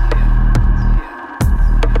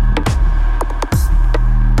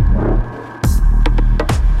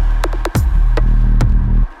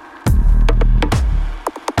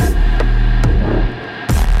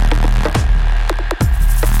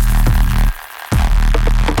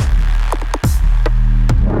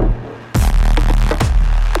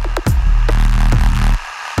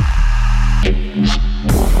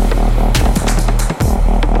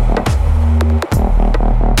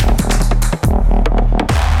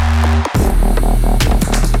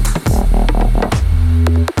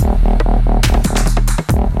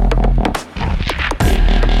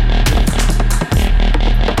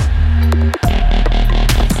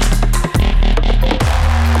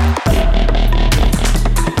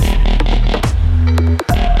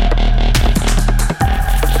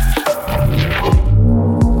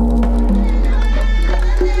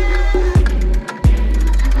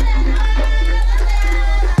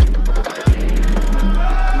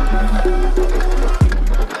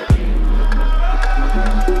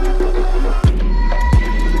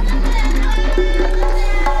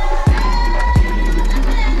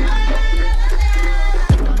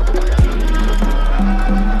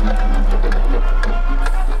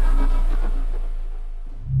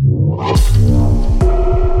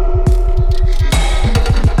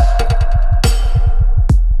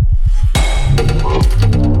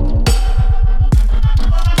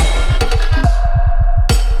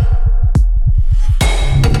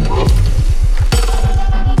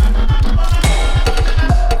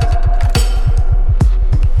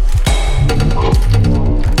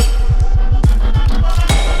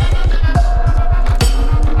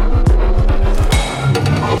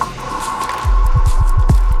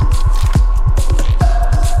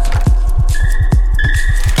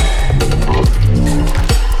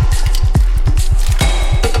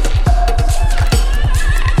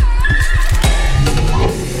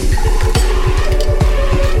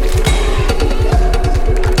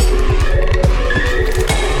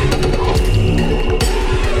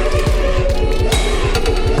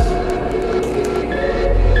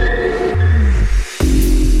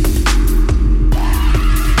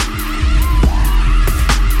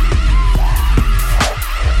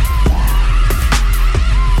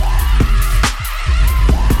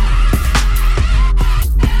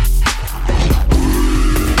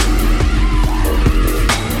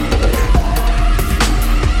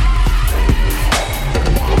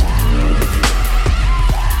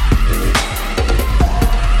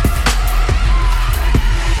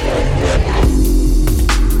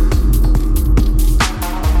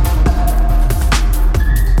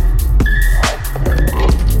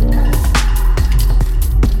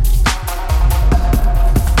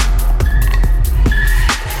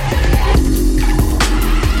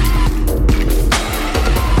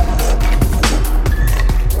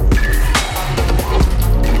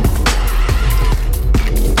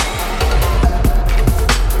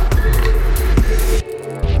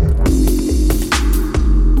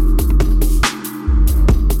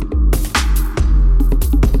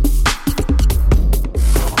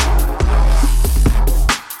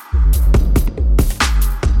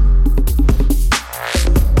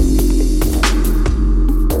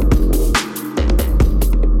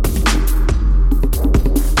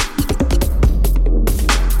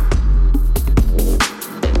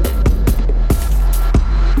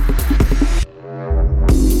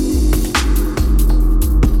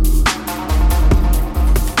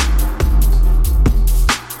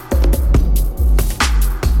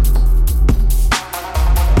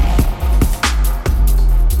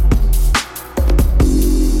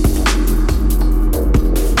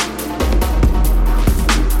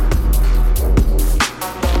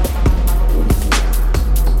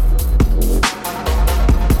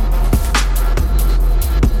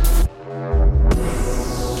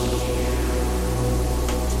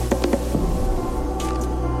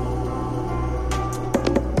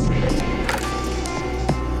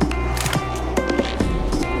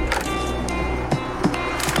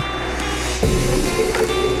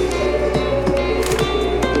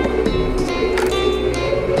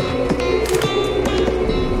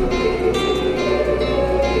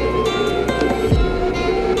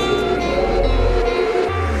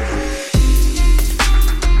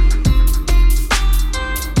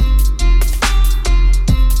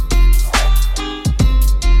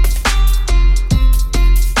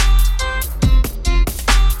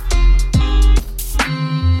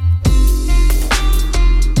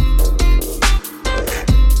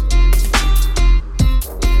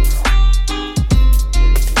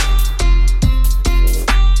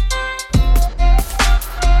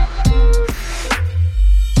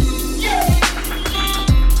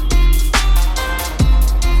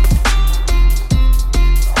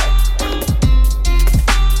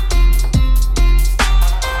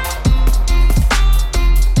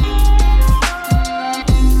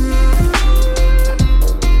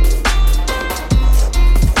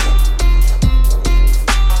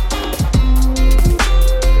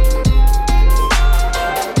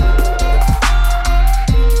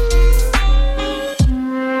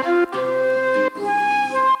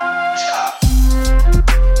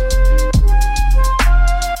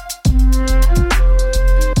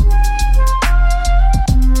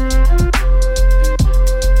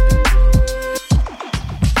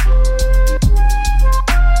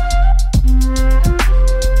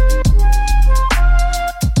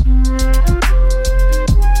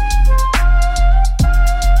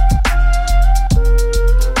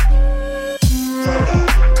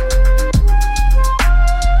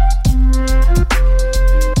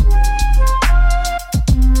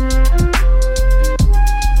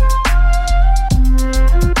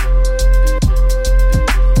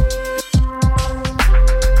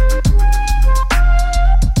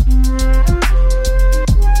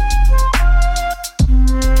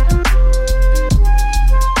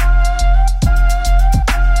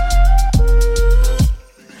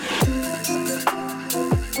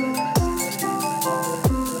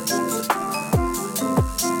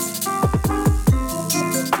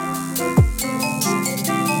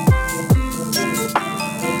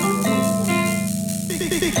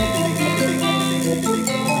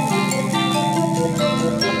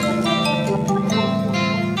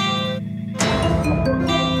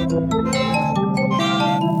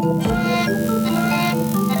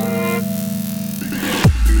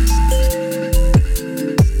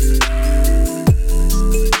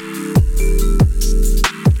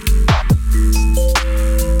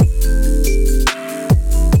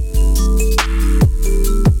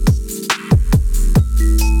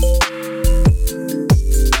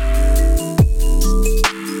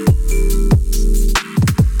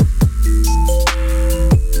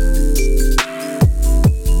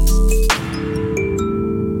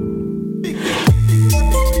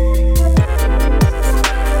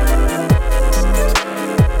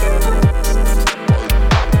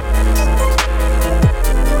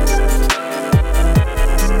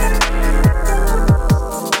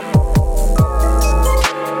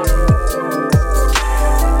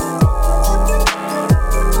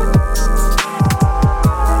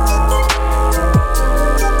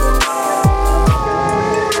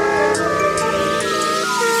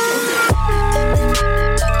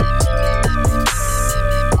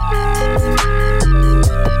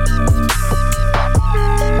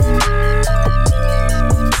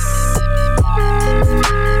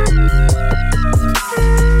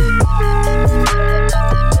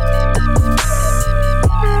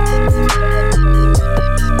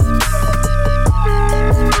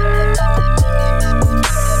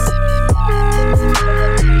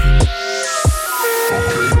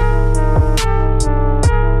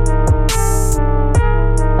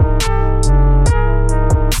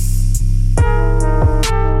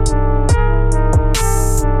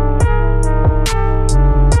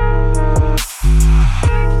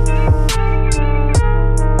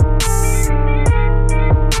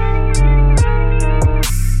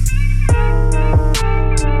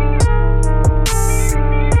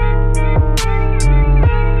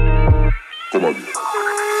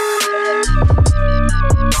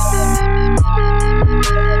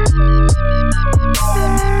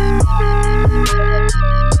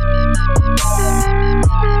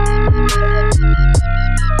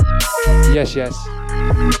 yes.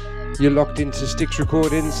 You're locked into Sticks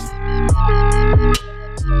Recordings.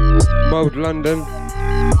 Mode London.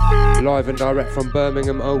 Live and direct from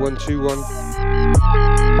Birmingham 0121.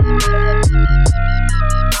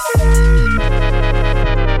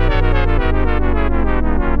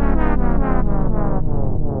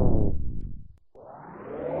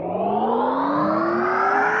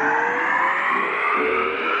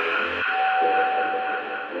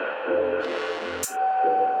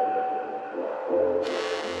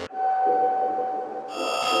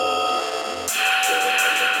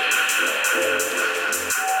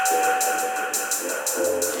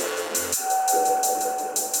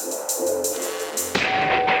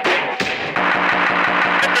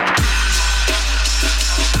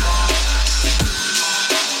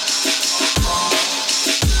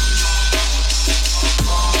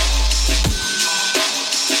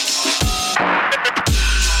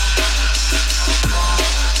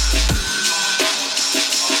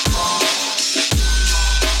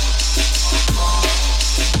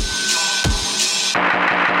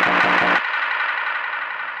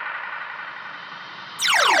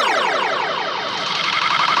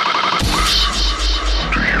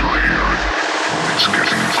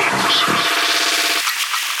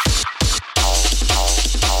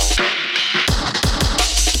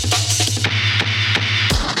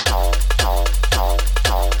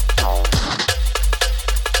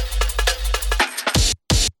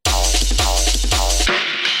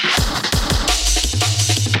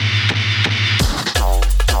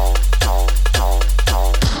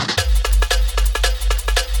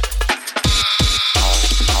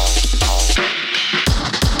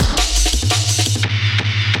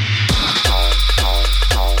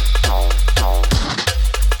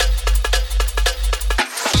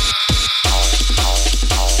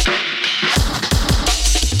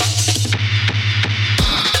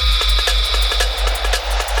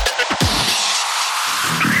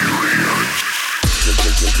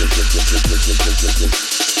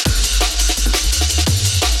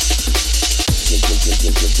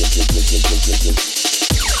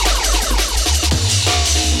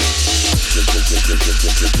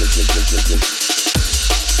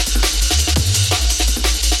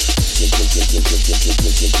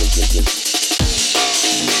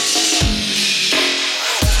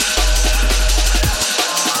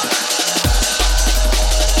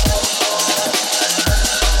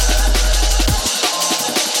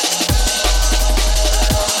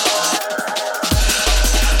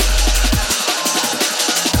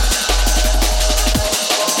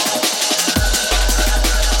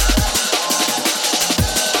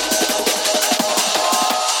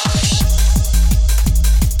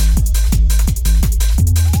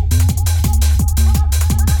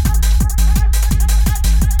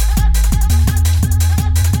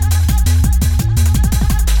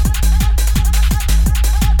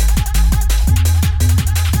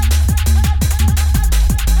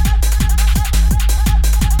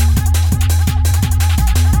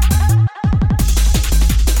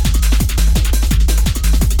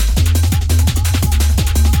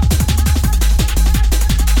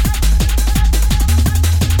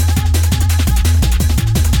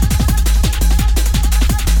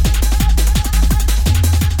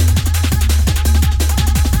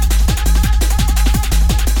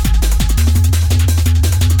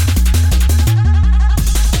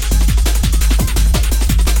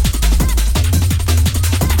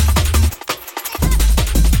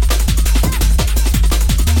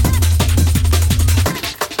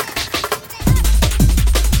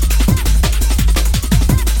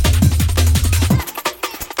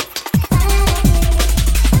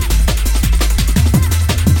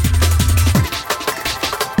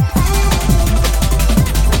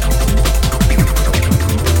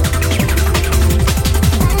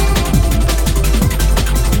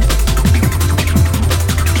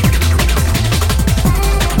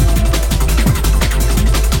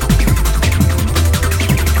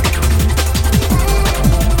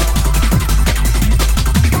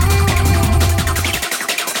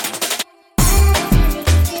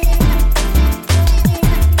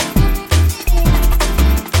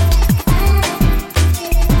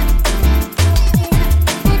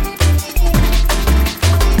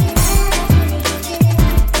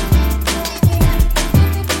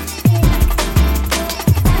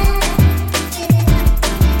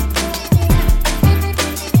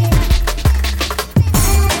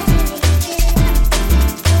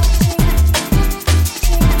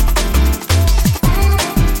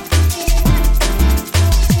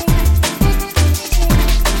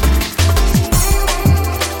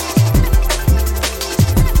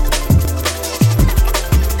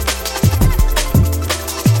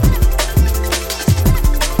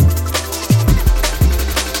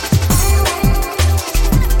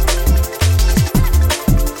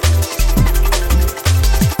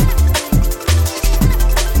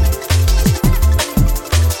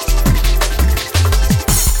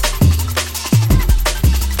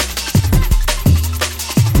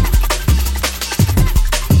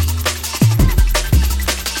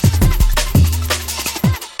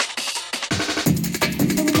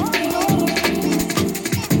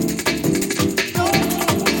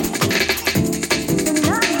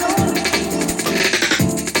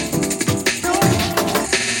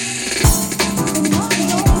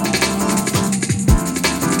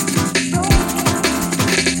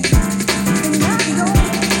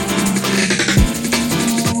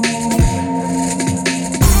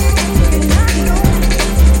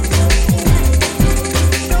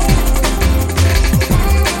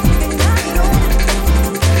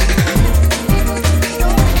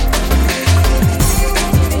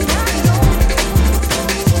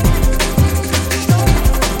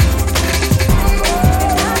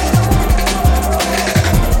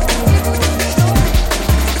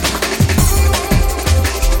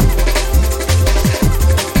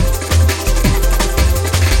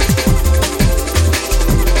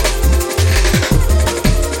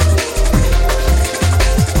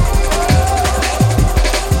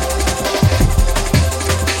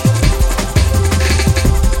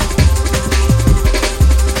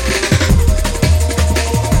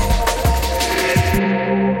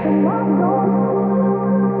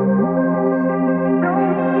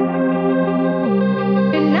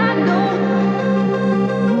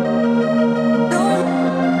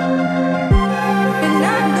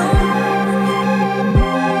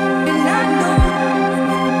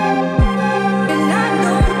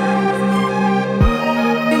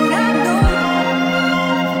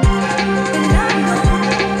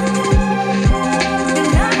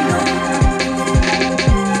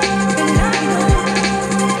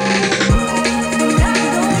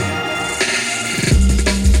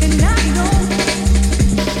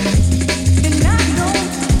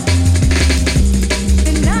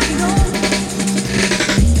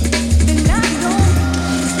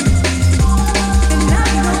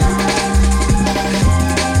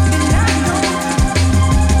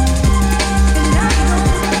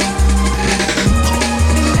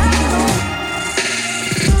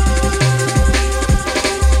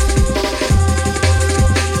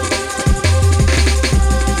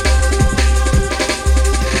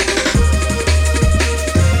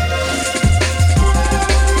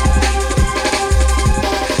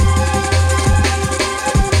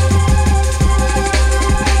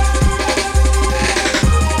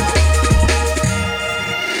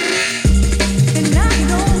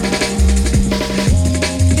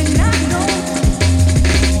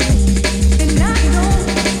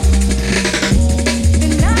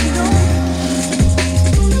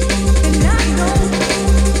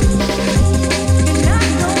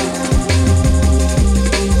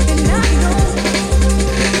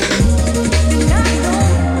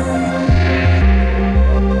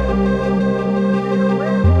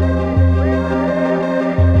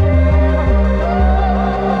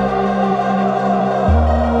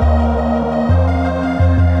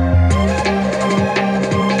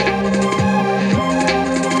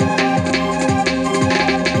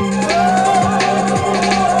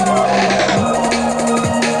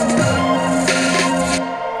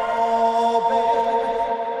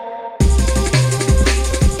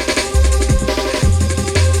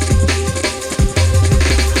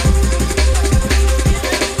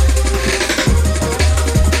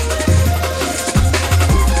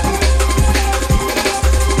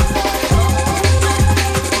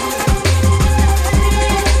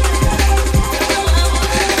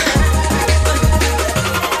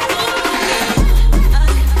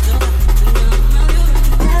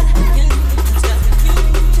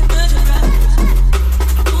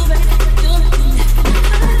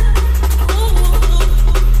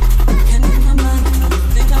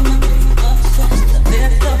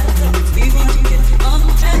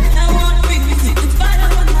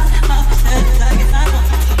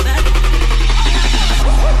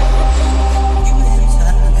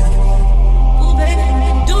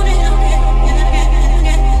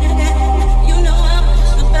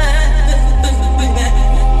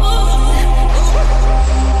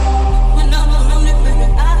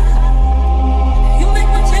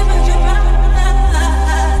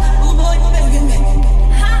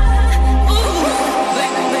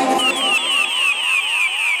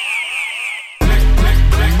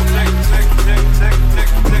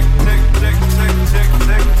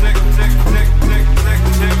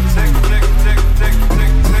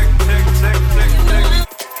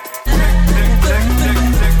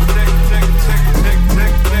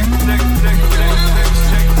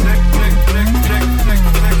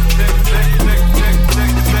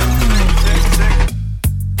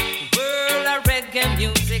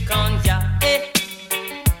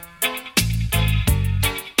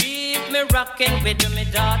 love it to me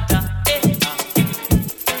daughter.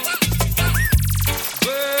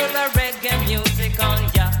 World of reggae music on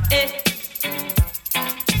ya.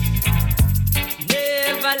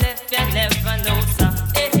 Never left ya, never know sir.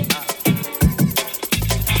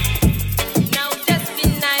 Now just be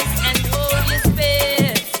nice and hold your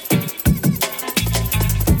space.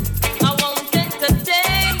 I won't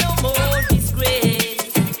entertain no more disgrace.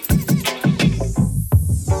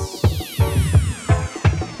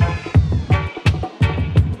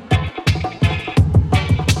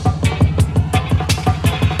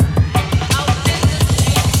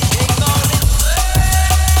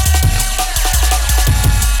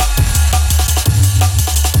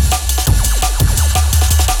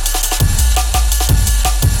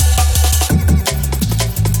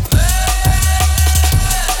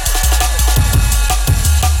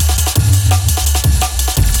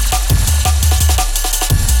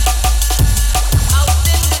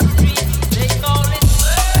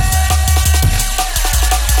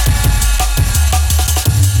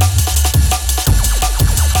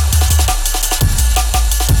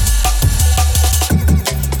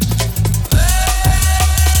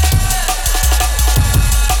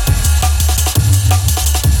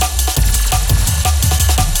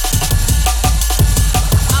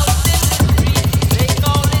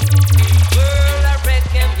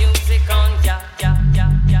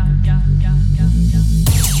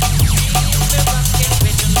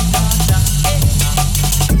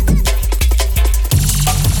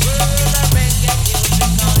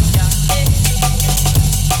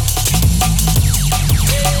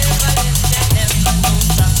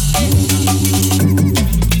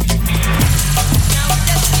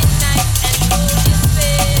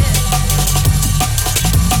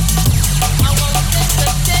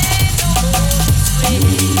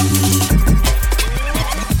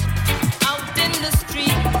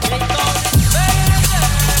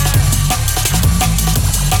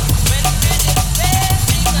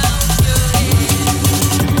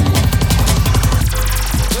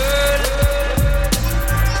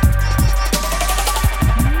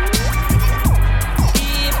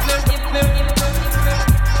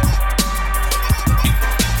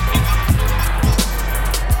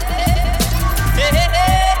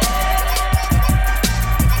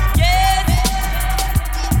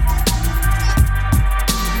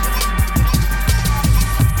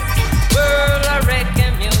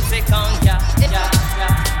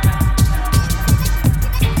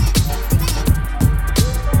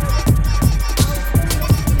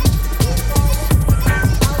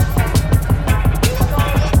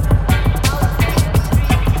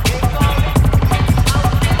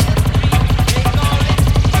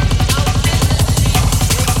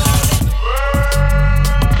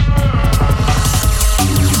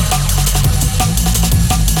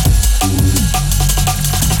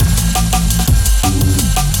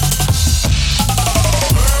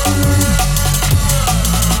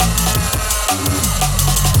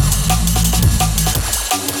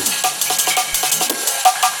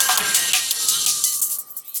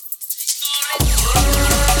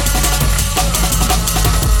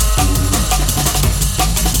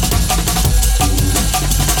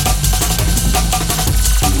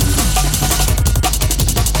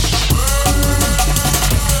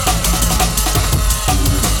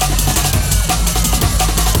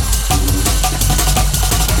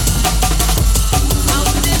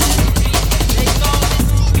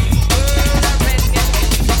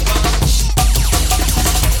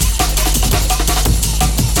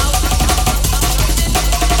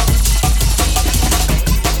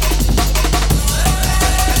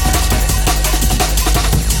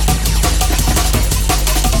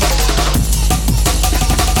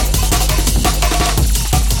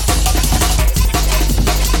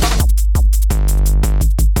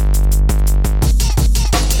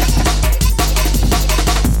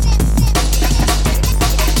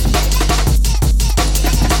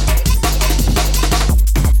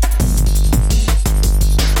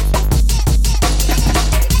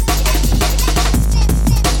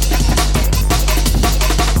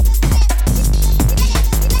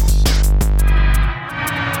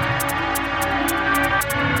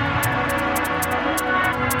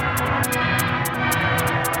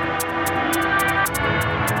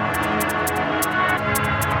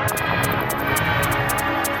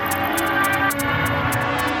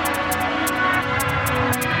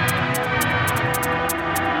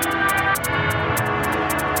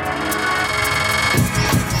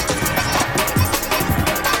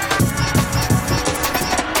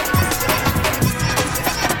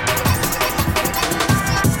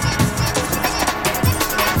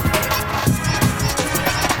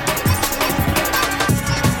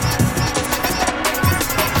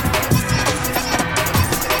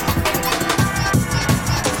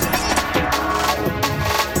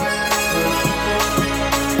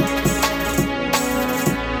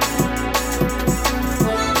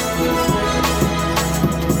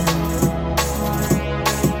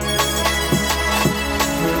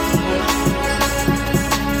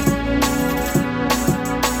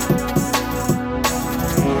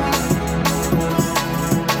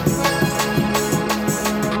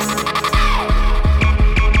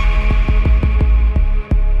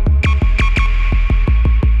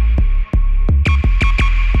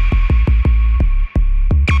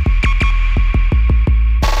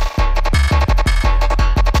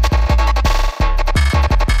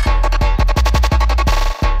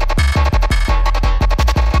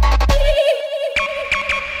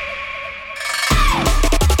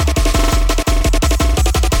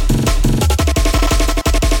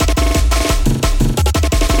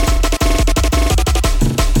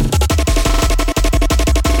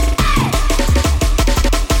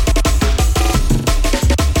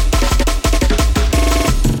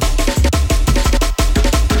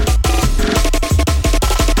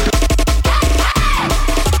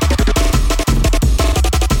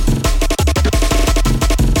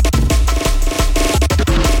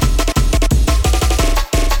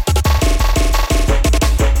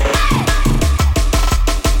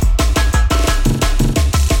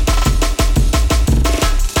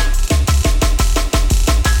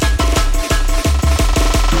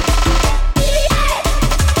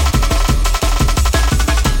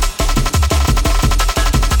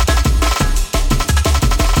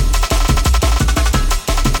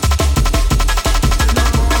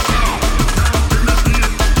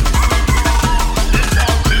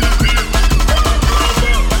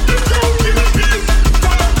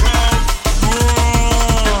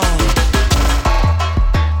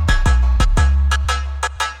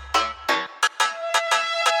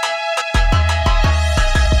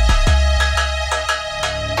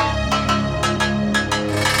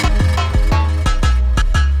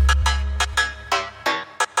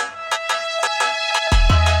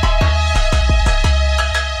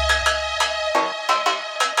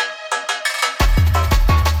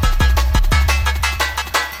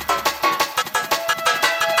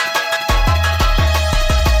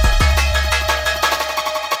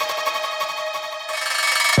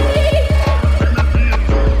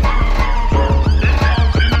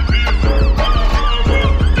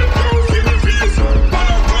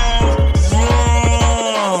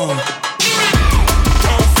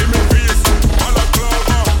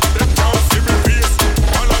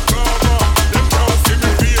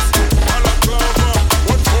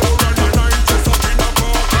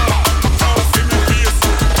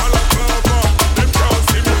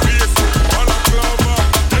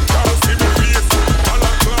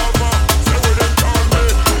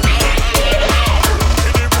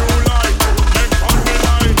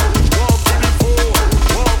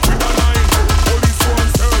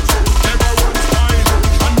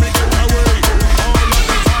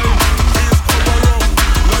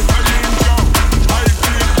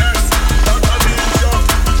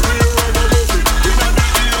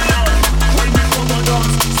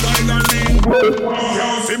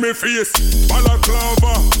 me face.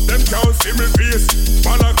 Balaclava, them can't see me face.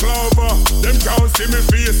 Balaclava, them can't see me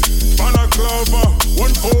face. Balaclava,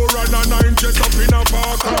 1 4 and a 9 just up in a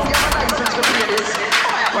park. You don't have a license for this.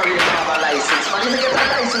 I really have a license, man. You get a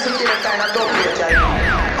license to get a kind of dog here, child.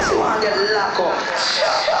 So I get locked up.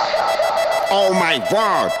 Oh my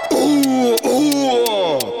God. Ooh,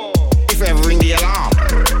 ooh. If ever ring the alarm.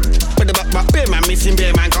 But the back bear man missing,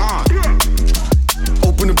 bear man gone.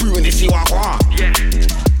 Open the boot and they see what I want.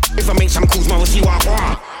 If I make some calls, man, we'll see what I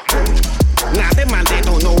want. Nah, them man, they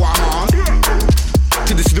don't know what I want.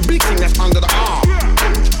 See, this is the big thing that's under the arm.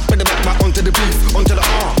 But the back onto the beef, onto the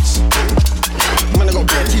arms. Man, I got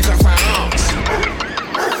bare teeth and firearms.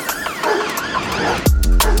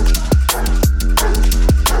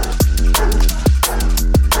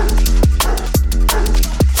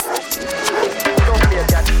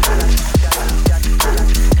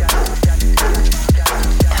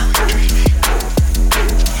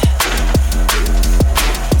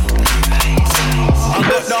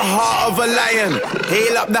 Heart of a lion,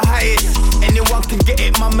 hail up the highest. Anyone can get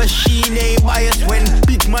it, my machine ain't biased. When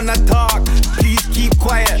big man attack, please keep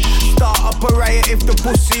quiet. Start up a riot if the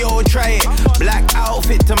pussy all try it. Black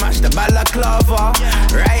outfit to match the balaclava.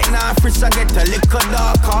 Right now, Fritz, I get a little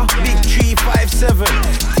darker. Big 357,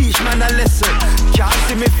 teach man a lesson. Can't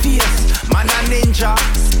see me fierce, man a ninja.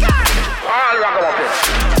 All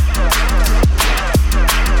ragamuffin.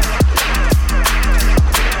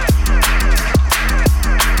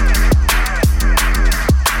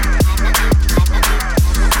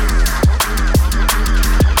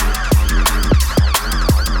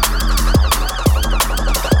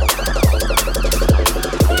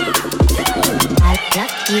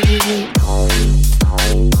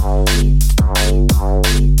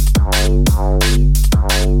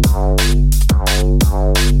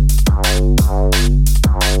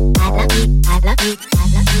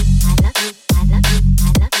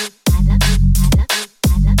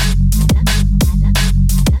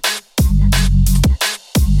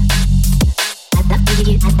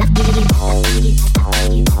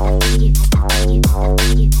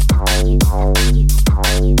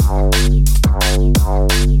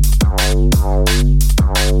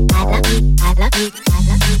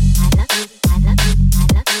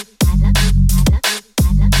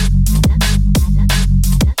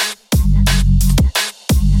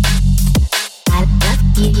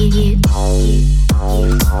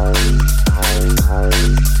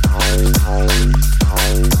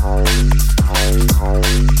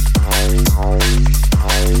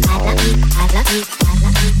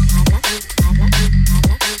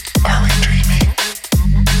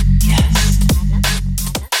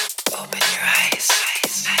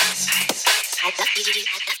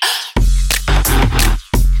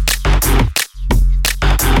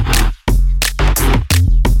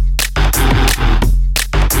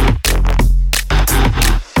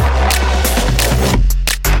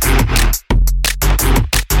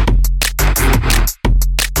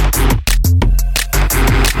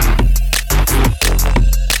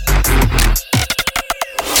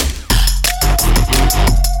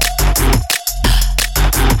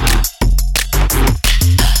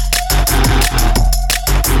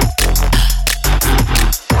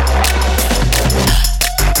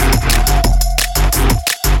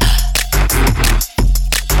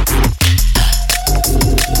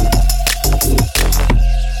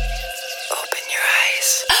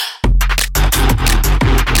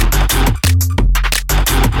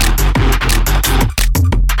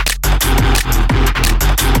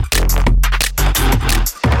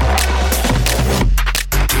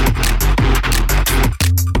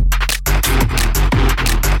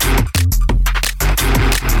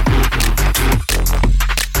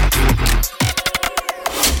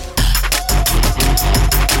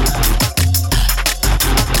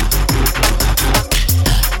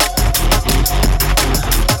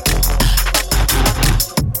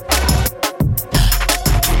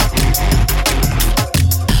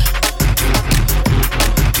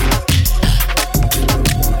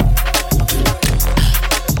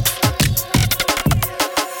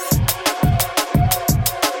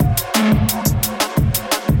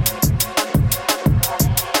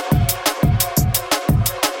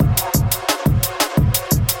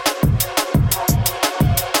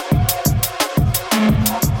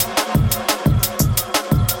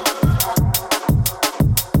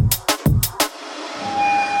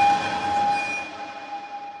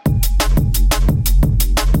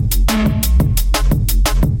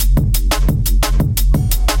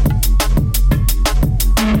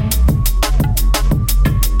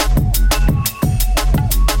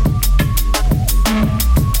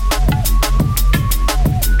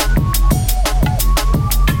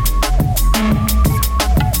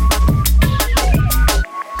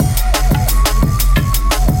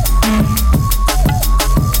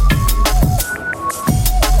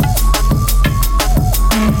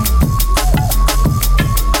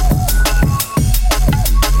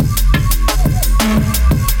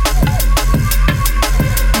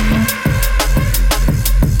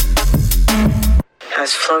 I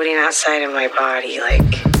was floating outside of my body like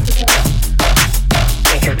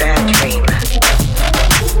a bad dream.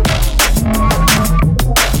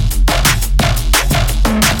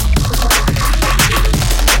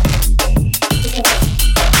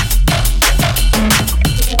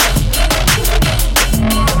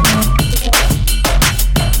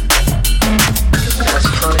 I was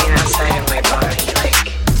floating outside of my body like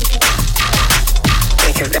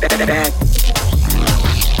a bad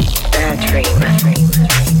dream.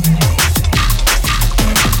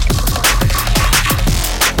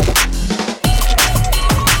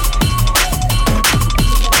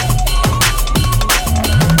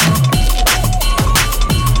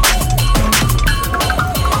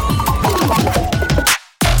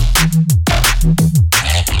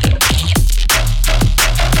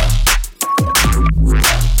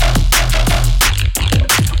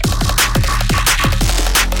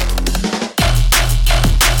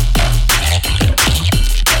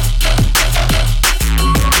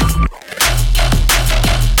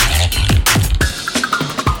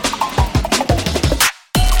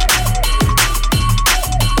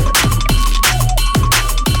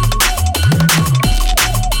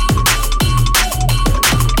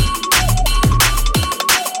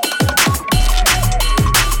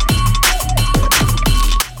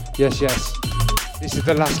 Yes. This is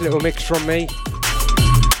the last little mix from me.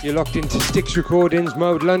 You're locked into Sticks Recordings,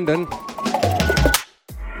 Mode London.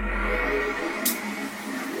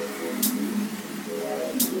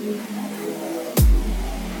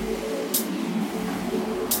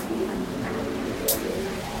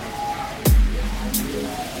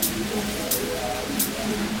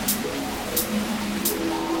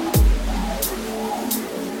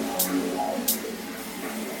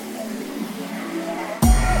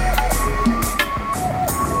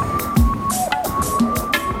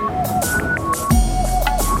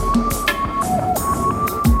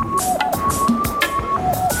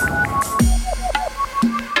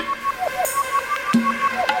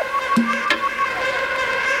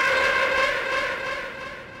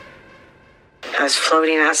 I was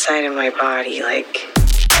floating outside of my body like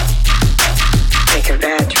a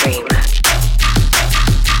bad dream.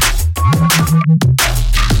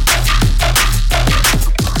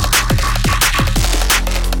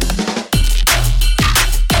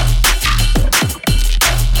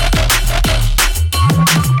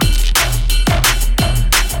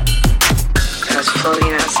 I was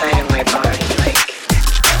floating outside of my body like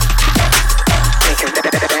a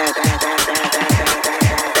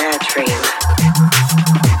bad dream.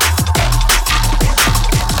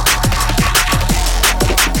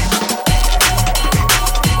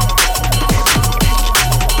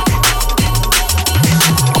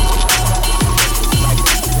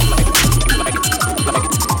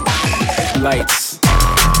 Lights.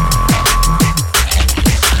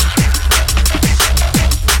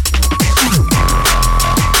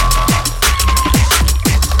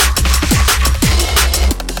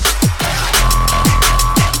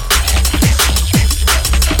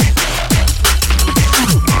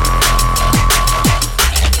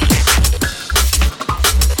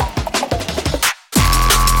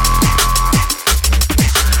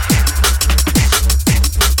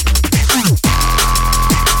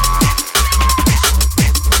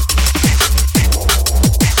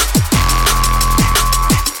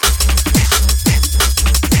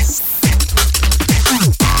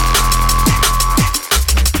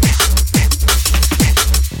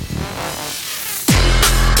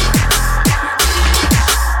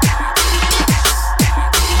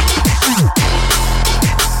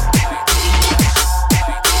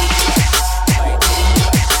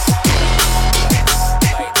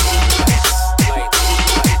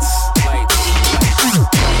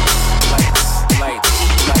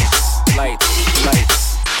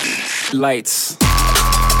 Lights.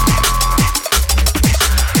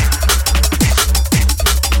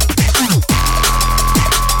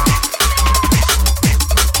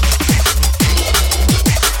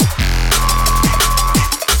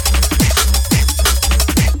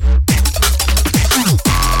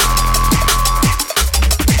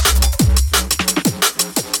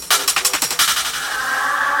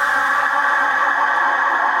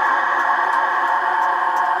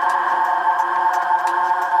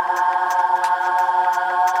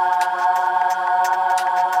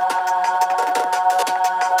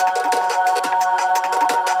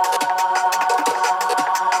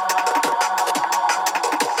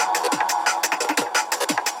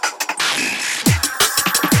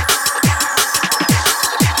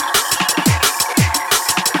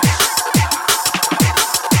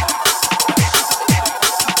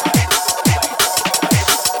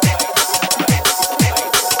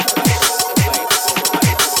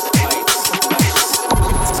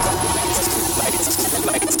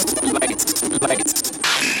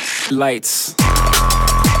 Lights.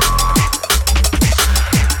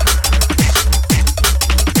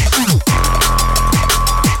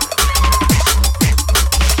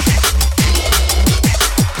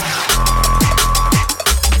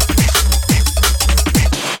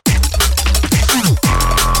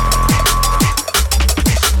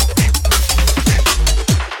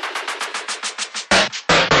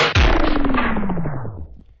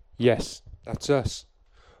 Yes, that's us.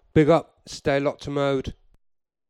 Big up, stay locked to mode.